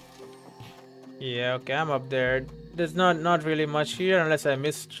 Yeah, okay, I'm up there. There's not really much here unless I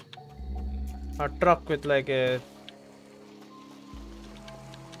missed a truck with like a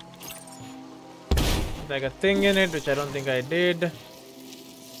thing in it, which I don't think I did.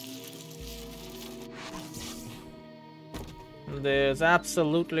 There's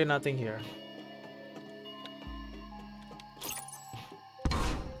absolutely nothing here.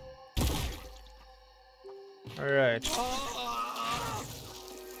 Alright.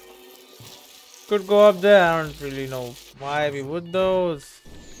 Could go up there. I don't really know why we would though.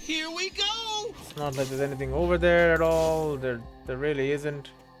 Here we go! It's not like there's anything over there at all. There really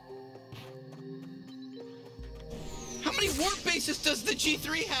isn't. How many warp bases does the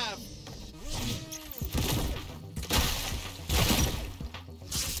G3 have?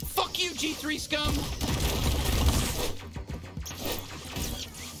 Fuck you, G3 scum!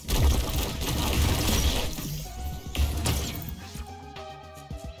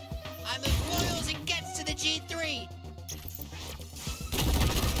 I'm as loyal as it gets to the G3.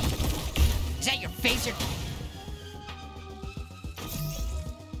 Is that your phaser?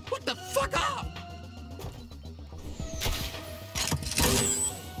 What the fuck up?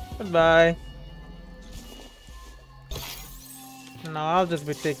 Goodbye. Now I'll just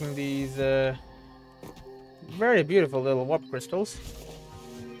be taking these very beautiful little warp crystals.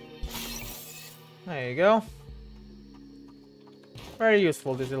 There you go. Very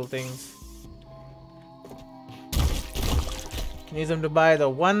useful, these little things. Can use them to buy the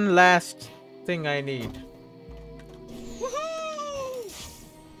one last thing I need. Woohoo!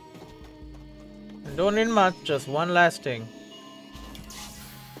 And don't need much, just one last thing.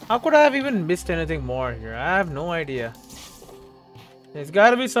 How could I have even missed anything more here? I have no idea. There's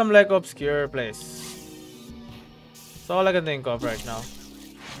gotta be some like obscure place. That's all I can think of right now.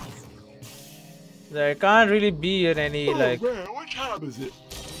 There can't really be in any like... man, what time is it?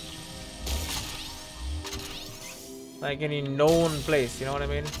 Like any known place, you know what I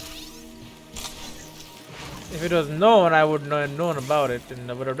mean? If it was known, I would have known about it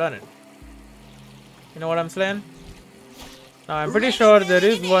and I would have done it. You know what I'm saying? Now I'm pretty sure there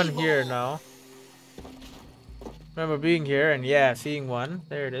is one here now. Remember being here and yeah, seeing one.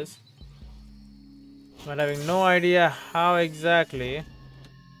 There it is. But having no idea how exactly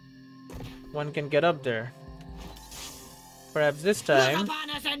one can get up there. Perhaps this time. Look upon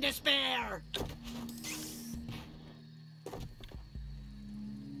us in despair.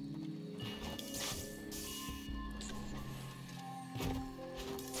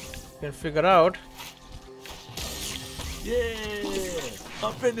 Can figure out. Yeah,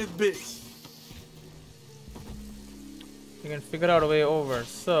 up in this bitch. You can figure out a way over.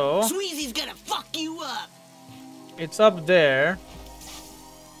 So Sweezy's gonna fuck you up. it's up there.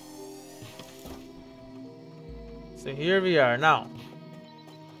 So here we are now.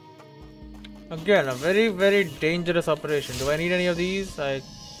 Again, a very, very dangerous operation. Do I need any of these? I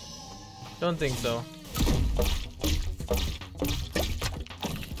don't think so.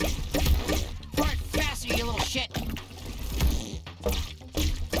 Fart faster, you little shit.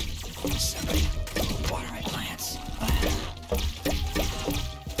 Somebody water my plants.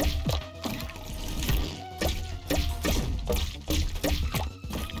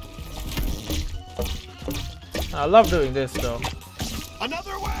 I love doing this though.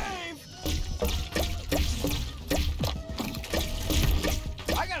 Another wave!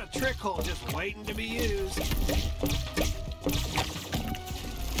 I got a trick hole just waiting to be used.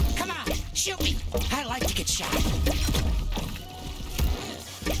 Come on, shoot me. I like to get shot.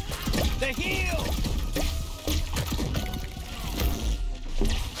 The heel!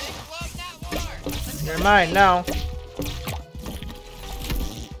 You're mine now.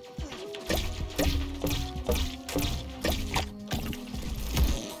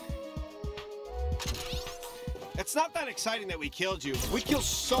 It's not that exciting that we killed you. We killed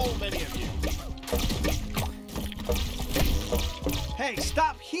so many of you. Hey,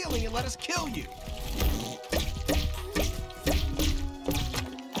 stop healing and let us kill you.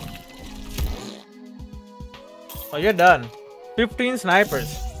 Oh, you're done. 15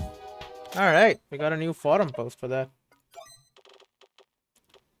 snipers. Alright, we got a new forum post for that.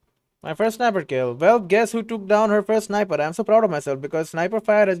 My first sniper kill. Well, guess who took down her first sniper? I'm so proud of myself because sniper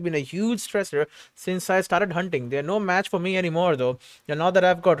fire has been a huge stressor since I started hunting. They're no match for me anymore though. And now that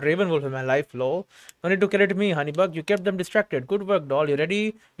I've got Ravenwolf in my life, lol. No need to credit me, Honeybug. You kept them distracted. Good work, doll. You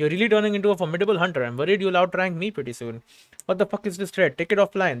ready? You're really turning into a formidable hunter. I'm worried you'll outrank me pretty soon. What the fuck is this thread? Take it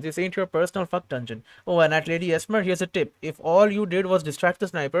offline. This ain't your personal fuck dungeon. Oh, and at Lady Esmer, here's a tip. If all you did was distract the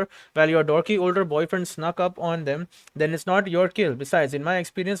sniper while your dorky older boyfriend snuck up on them, then it's not your kill. Besides, in my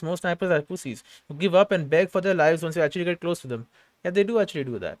experience, most snipers are pussies who give up and beg for their lives once you actually get close to them. Yeah, they do actually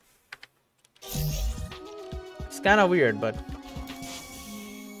do that. It's kind of weird, but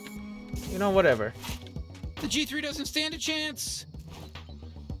you know, whatever. The G3 doesn't stand a chance.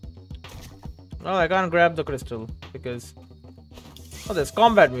 No, I can't grab the crystal because oh, there's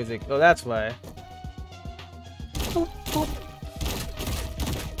combat music. Oh, that's why. Boop, boop.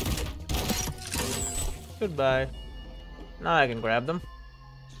 Goodbye. Now I can grab them.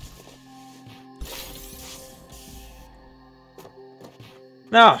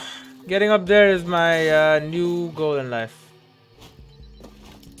 Now, getting up there is my new goal in life.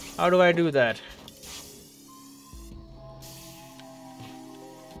 How do I do that?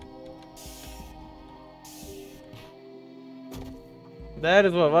 That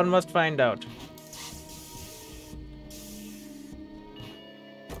is what one must find out.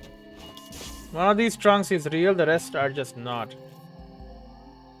 One of these trunks is real, the rest are just not.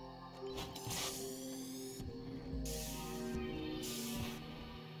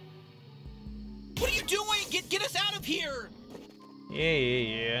 What are you doing? Get us out of here!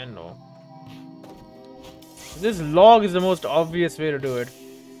 Yeah, I know. This log is the most obvious way to do it.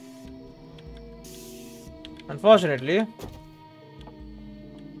 Unfortunately,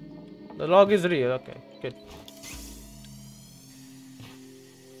 the log is real. Okay, good.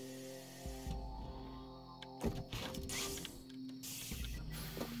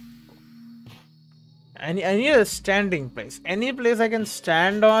 I need a standing place. Any place I can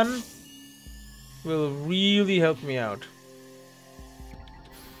stand on will really help me out.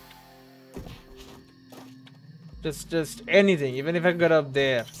 Just anything, even if I got up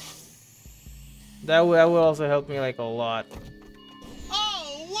there. That will also help me like a lot.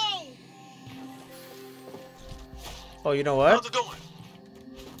 Oh, whoa! Oh, you know what? How's it going?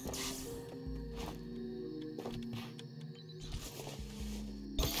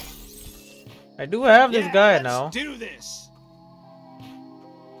 I do have this guy now. Let's do this.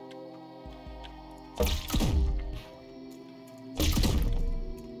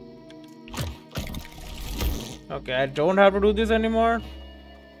 Okay, I don't have to do this anymore.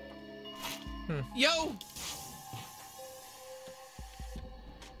 Yo!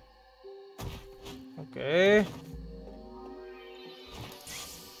 Okay.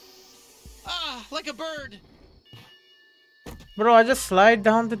 Ah, like a bird. Bro, I just slide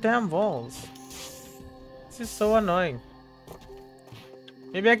down the damn walls. This is so annoying.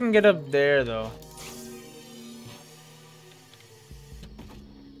 Maybe I can get up there though.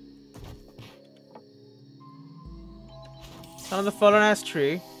 Another fallen ass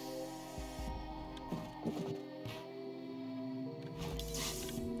tree.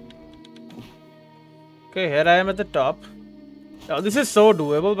 Okay, here I am at the top. Oh, this is so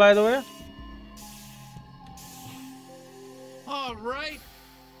doable, by the way. All right.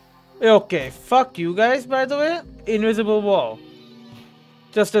 Okay, fuck you guys, by the way. Invisible wall.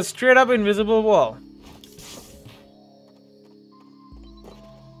 Just a straight up invisible wall.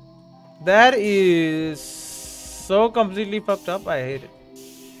 That is so completely fucked up. I hate it.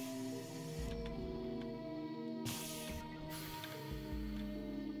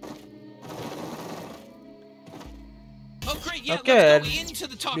 Oh great, yeah, Okay, let's go into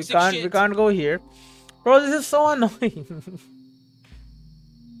the toxic we can't go here. Bro, this is so annoying.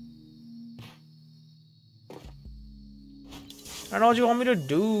 I don't know what you want me to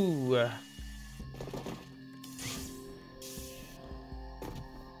do.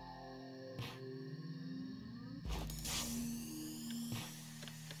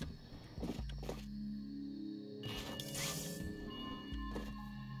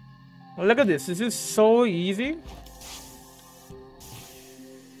 Look at this. This is so easy.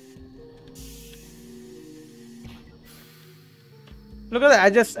 Look at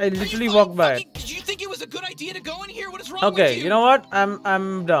that. I literally walked by it. Did you think it was a good idea to go in here? What is wrong Okay, with you? you know what?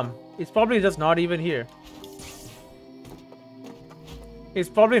 I'm dumb. It's probably just not even here. It's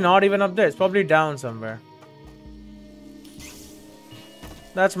probably not even up there. It's probably down somewhere.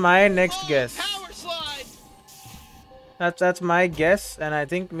 That's my next guess. Power slide. That's my guess, and I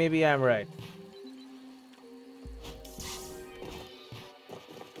think maybe I'm right.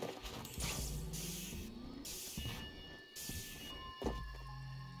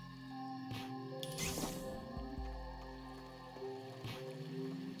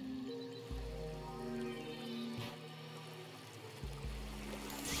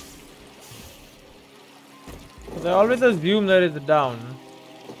 I always assume that it's down.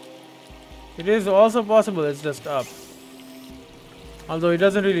 It is also possible it's just up. Although it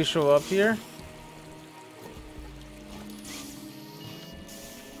doesn't really show up here.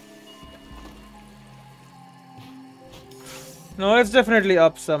 No, it's definitely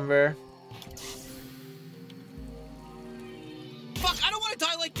up somewhere. Fuck, I don't want to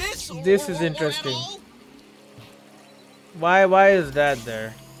die like this. This is interesting. Why is that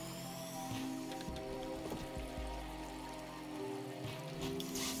there?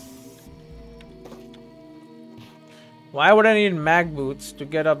 Why would I need mag boots to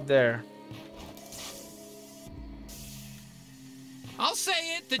get up there? I'll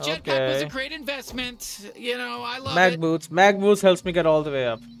say it. The jetpack was a great investment. You know, I love mag it. boots. Mag boots helps me get all the way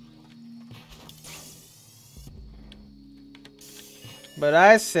up. But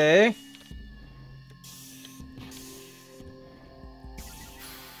I say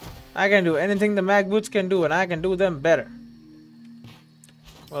I can do anything the mag boots can do, and I can do them better.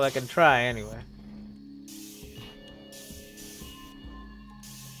 Well, I can try anyway.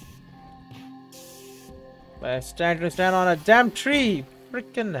 By stand on a damn tree.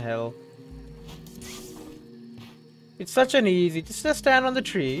 Frickin' hell. It's such an easy. Just stand on the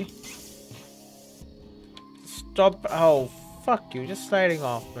tree. Stop. Oh, fuck you. Just sliding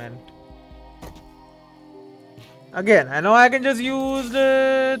off, man. Again, I know I can just use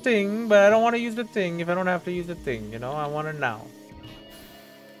the thing, but I don't want to use the thing if I don't have to use the thing, you know? I want it now.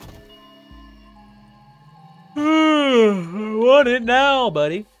 I want it now,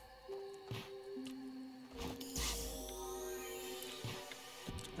 buddy.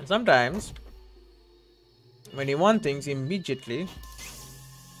 And sometimes, when you want things immediately, you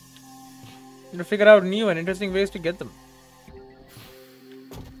have to figure out new and interesting ways to get them.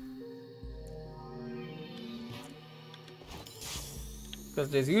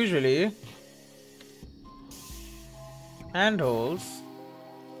 Because there's usually handholds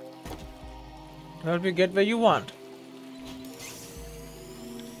to help you get where you want.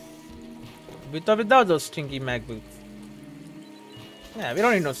 With or without those stinky mag boots. Yeah, we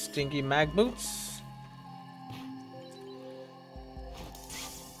don't need no stinky mag boots.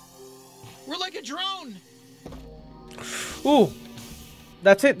 We're like a drone. Ooh,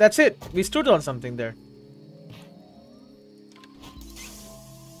 that's it. That's it. We stood on something there.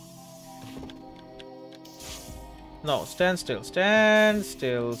 No, stand still. Stand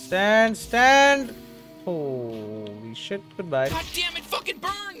still. Stand. Holy shit! Goodbye. God damn it! Fucking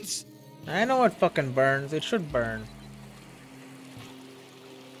burns. I know it fucking burns. It should burn.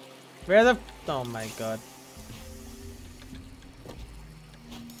 Where the... Oh my god.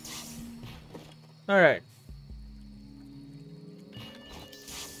 Alright.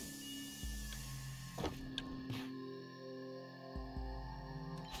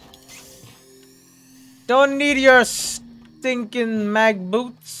 Don't need your stinking mag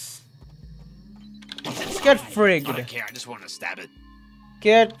boots. Just get frigged. I don't care, I just want to stab it.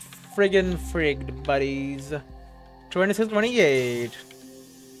 Get friggin' frigged, buddies. 26-28.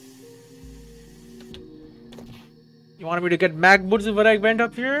 You wanted me to get mag boots when I went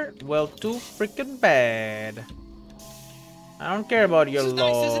up here? Well, too freaking bad. I don't care about your laws.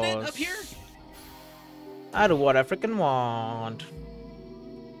 Nice, isn't it, up here? I do what I freaking want.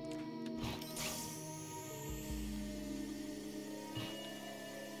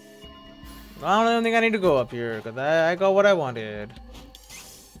 I don't think I need to go up here because I got what I wanted.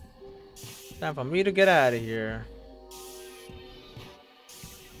 Time for me to get out of here.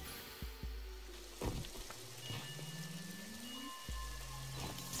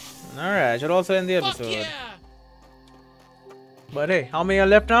 Alright, should also end the episode. Fuck yeah! But hey, how many are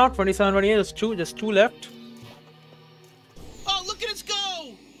left now? 27, 28. Just two left. Oh, look at us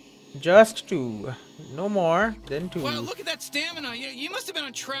go! Just two. No more than two. Wow, look at that stamina. You must have been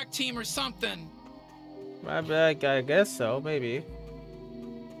on track team or something. I guess so, maybe.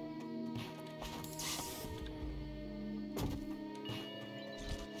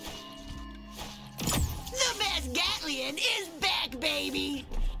 The best Gatlian is back, baby!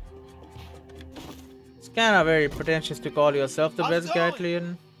 It's kind of very pretentious to call yourself the best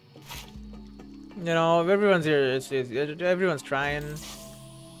Gatlian. You know, everyone's here. Everyone's trying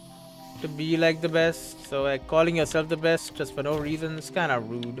to be like the best. So, like, calling yourself the best just for no reason is kind of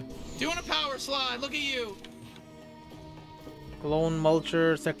rude. Doing a power slide. Look at you. Clone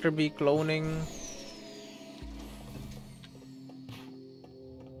mulcher, Sector B cloning.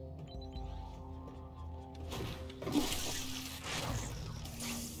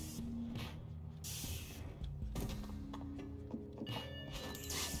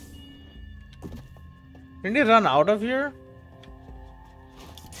 Didn't he run out of here?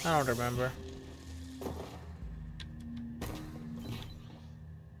 I don't remember.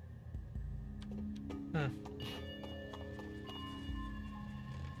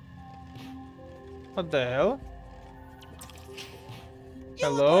 What the hell?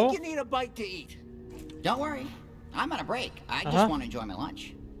 Hello? Look like you need a bite to eat. Don't worry. I'm on a break. I just want to enjoy my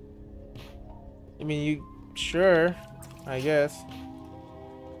lunch. I mean, you... Sure. I guess.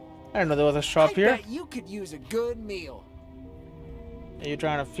 I didn't know there was a shop here. I bet you could use a good meal. Are you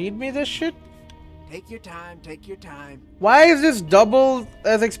trying to feed me this shit? Take your time, take your time. Why is this double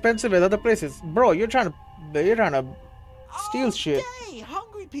as expensive as other places? Bro, you're trying to steal shit. Hey,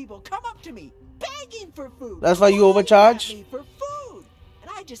 hungry people come up to me, begging for food. That's why you overcharge? Me for food. And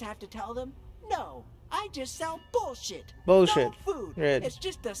I just have to tell them, no, I just sell bullshit. Bullshit. No food. Great. It's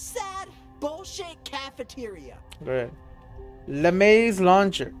just a sad bullshit cafeteria. Great. LeMay's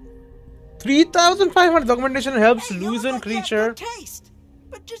launcher. 3,500 documentation helps loosen creature. Taste.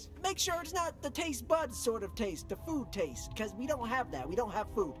 But just make sure it's not the taste buds sort of taste, the food taste, because we don't have that. We don't have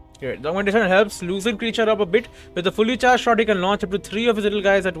food. Great. Documentation helps loosen creature up a bit. With a fully charged shot, he can launch up to 3 of his little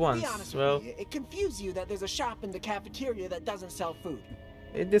guys at once. Be honest Well, with you, it confuses you that there's a shop in the cafeteria that doesn't sell food.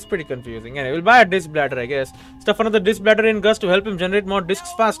 it is pretty confusing. Anyway, we'll buy a disc bladder, I guess. Stuff another disc bladder in Gus to help him generate more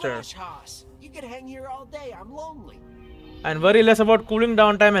discs faster. Rush, Haas. You could hang here all day. I'm lonely. And worry less about cooling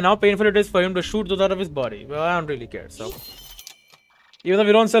down time and how painful it is for him to shoot those out of his body. Well, I don't really care, so. Even though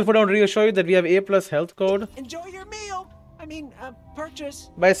we don't sell food, I want to reassure you that we have A+ health code. Enjoy your meal. I mean, purchase.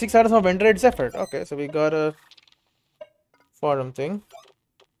 Buy 6 items of vendor, it's effort. Okay, so we got a forum thing.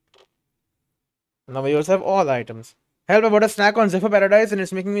 Now we also have all items. Help about a snack on Zephyr Paradise and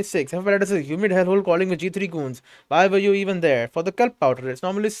it's making me sick. Zephyr Paradise is a humid hellhole calling with G3 goons. Why were you even there? For the kelp powder. It's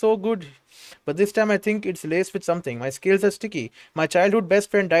normally so good. But this time I think it's laced with something. My scales are sticky. My childhood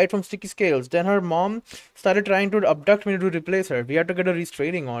best friend died from sticky scales. Then her mom started trying to abduct me to replace her. We had to get a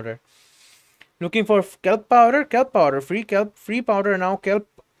restraining order. Looking for kelp powder? Kelp powder. Free powder now. Kelp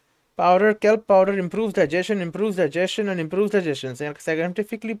powder improves digestion, and improves digestion.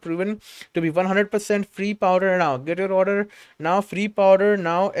 Scientifically proven to be 100% free powder now. Get your order now. Free powder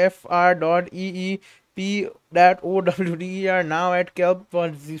now. fr.eep.owder now at kelp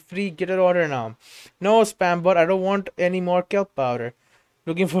for free. Get your order now. No spam bot. I don't want any more kelp powder.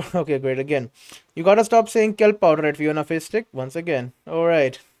 Looking for... Okay, great. Again. You gotta stop saying kelp powder at Fiona Face Stick. Once again.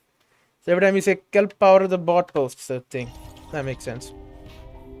 Alright. So every time you say kelp powder, the bot posts a thing. That makes sense.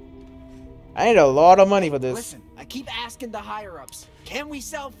 I need a lot of money for this. Listen, I keep asking the higher-ups, can we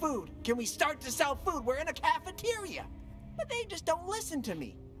sell food? Can we start to sell food? We're in a cafeteria. But they just don't listen to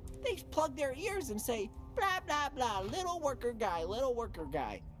me. They plug their ears and say, blah, blah, blah, little worker guy, little worker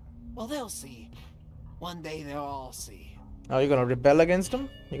guy. Well, they'll see. One day they'll all see. Oh, you're gonna rebel against them?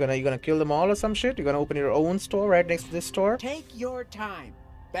 You're gonna kill them all or some shit? You're gonna open your own store right next to this store? Take your time.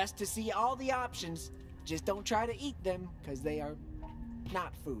 Best to see all the options. Just don't try to eat them, because they are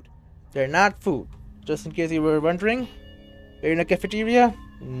not food. They're not food. Just in case you were wondering, we're in a cafeteria,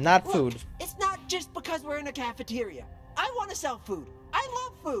 not food. It's not just because we're in a cafeteria. I want to sell food. I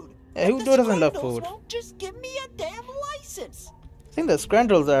love food. Hey, who doesn't love food? Won't just give me a damn license. I think the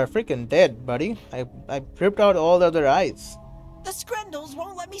Scrandles are freaking dead, buddy. I ripped out all the other eyes. The Scrandles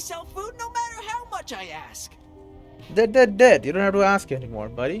won't let me sell food no matter how much I ask. They're dead. You don't have to ask anymore,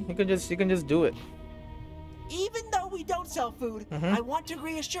 buddy. You can just do it. Even though we don't sell food, I want to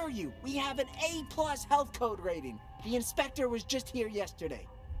reassure you, we have an A+ health code rating. The inspector was just here yesterday.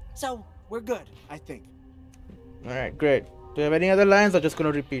 So, we're good, I think. Alright, great. Do you have any other lines or just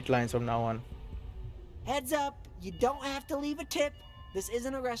gonna repeat lines from now on? Heads up, you don't have to leave a tip. This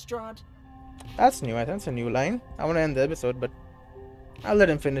isn't a restaurant. That's new. That's a new line. I want to end the episode, but I'll let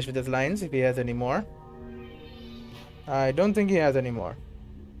him finish with his lines if he has any more. I don't think he has any more.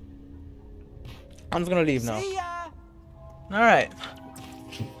 I'm just gonna leave now. See ya! Alright.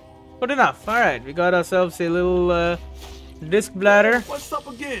 Good enough. Alright, we got ourselves a little disc bladder. What's up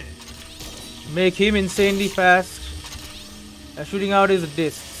again? Make him insanely fast. Shooting out his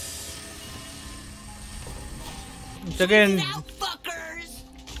discs. Which again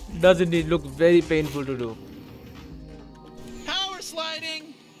does indeed look very painful to do. Power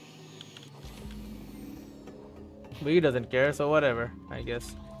sliding! But he doesn't care, so whatever, I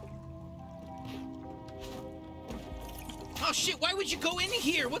guess. Oh shit, why would you go in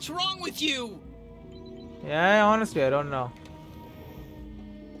here? What's wrong with you? Yeah, honestly, I don't know.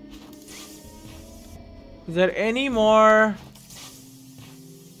 Is there any more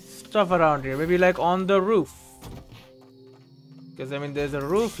stuff around here? Maybe like on the roof. Because I mean, there's a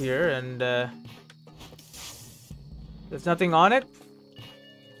roof here and there's nothing on it.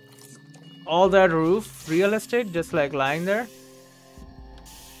 All that roof, real estate, just like lying there.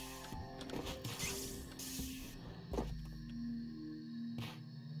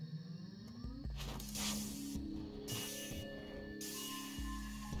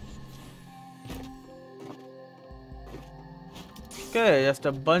 Okay, just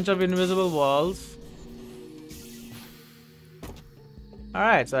a bunch of invisible walls.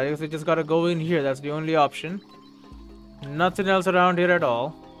 Alright, so I guess we just gotta go in here. That's the only option. Nothing else around here at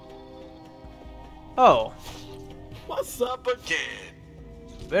all. Oh. What's up again?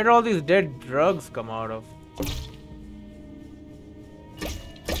 Where did all these dead drugs come out of?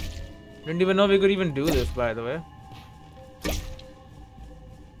 Didn't even know we could even do this, by the way.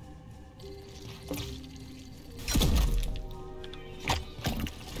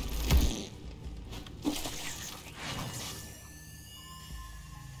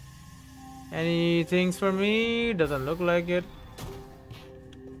 Any things for me? Doesn't look like it.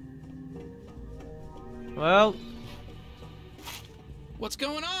 Well. What's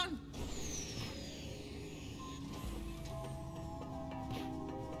going on?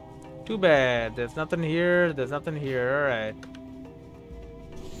 Too bad. There's nothing here. There's nothing here. Alright.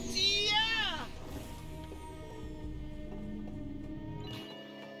 Yeah.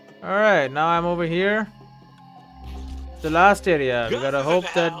 Alright, now I'm over here. The last area. We gotta hope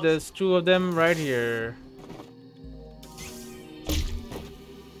that there's two of them right here.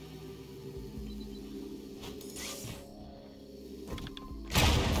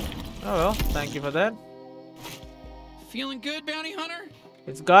 Oh well, thank you for that. Feeling good, bounty hunter?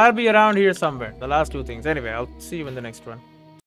 It's gotta be around here somewhere. The last two things. Anyway, I'll see you in the next one.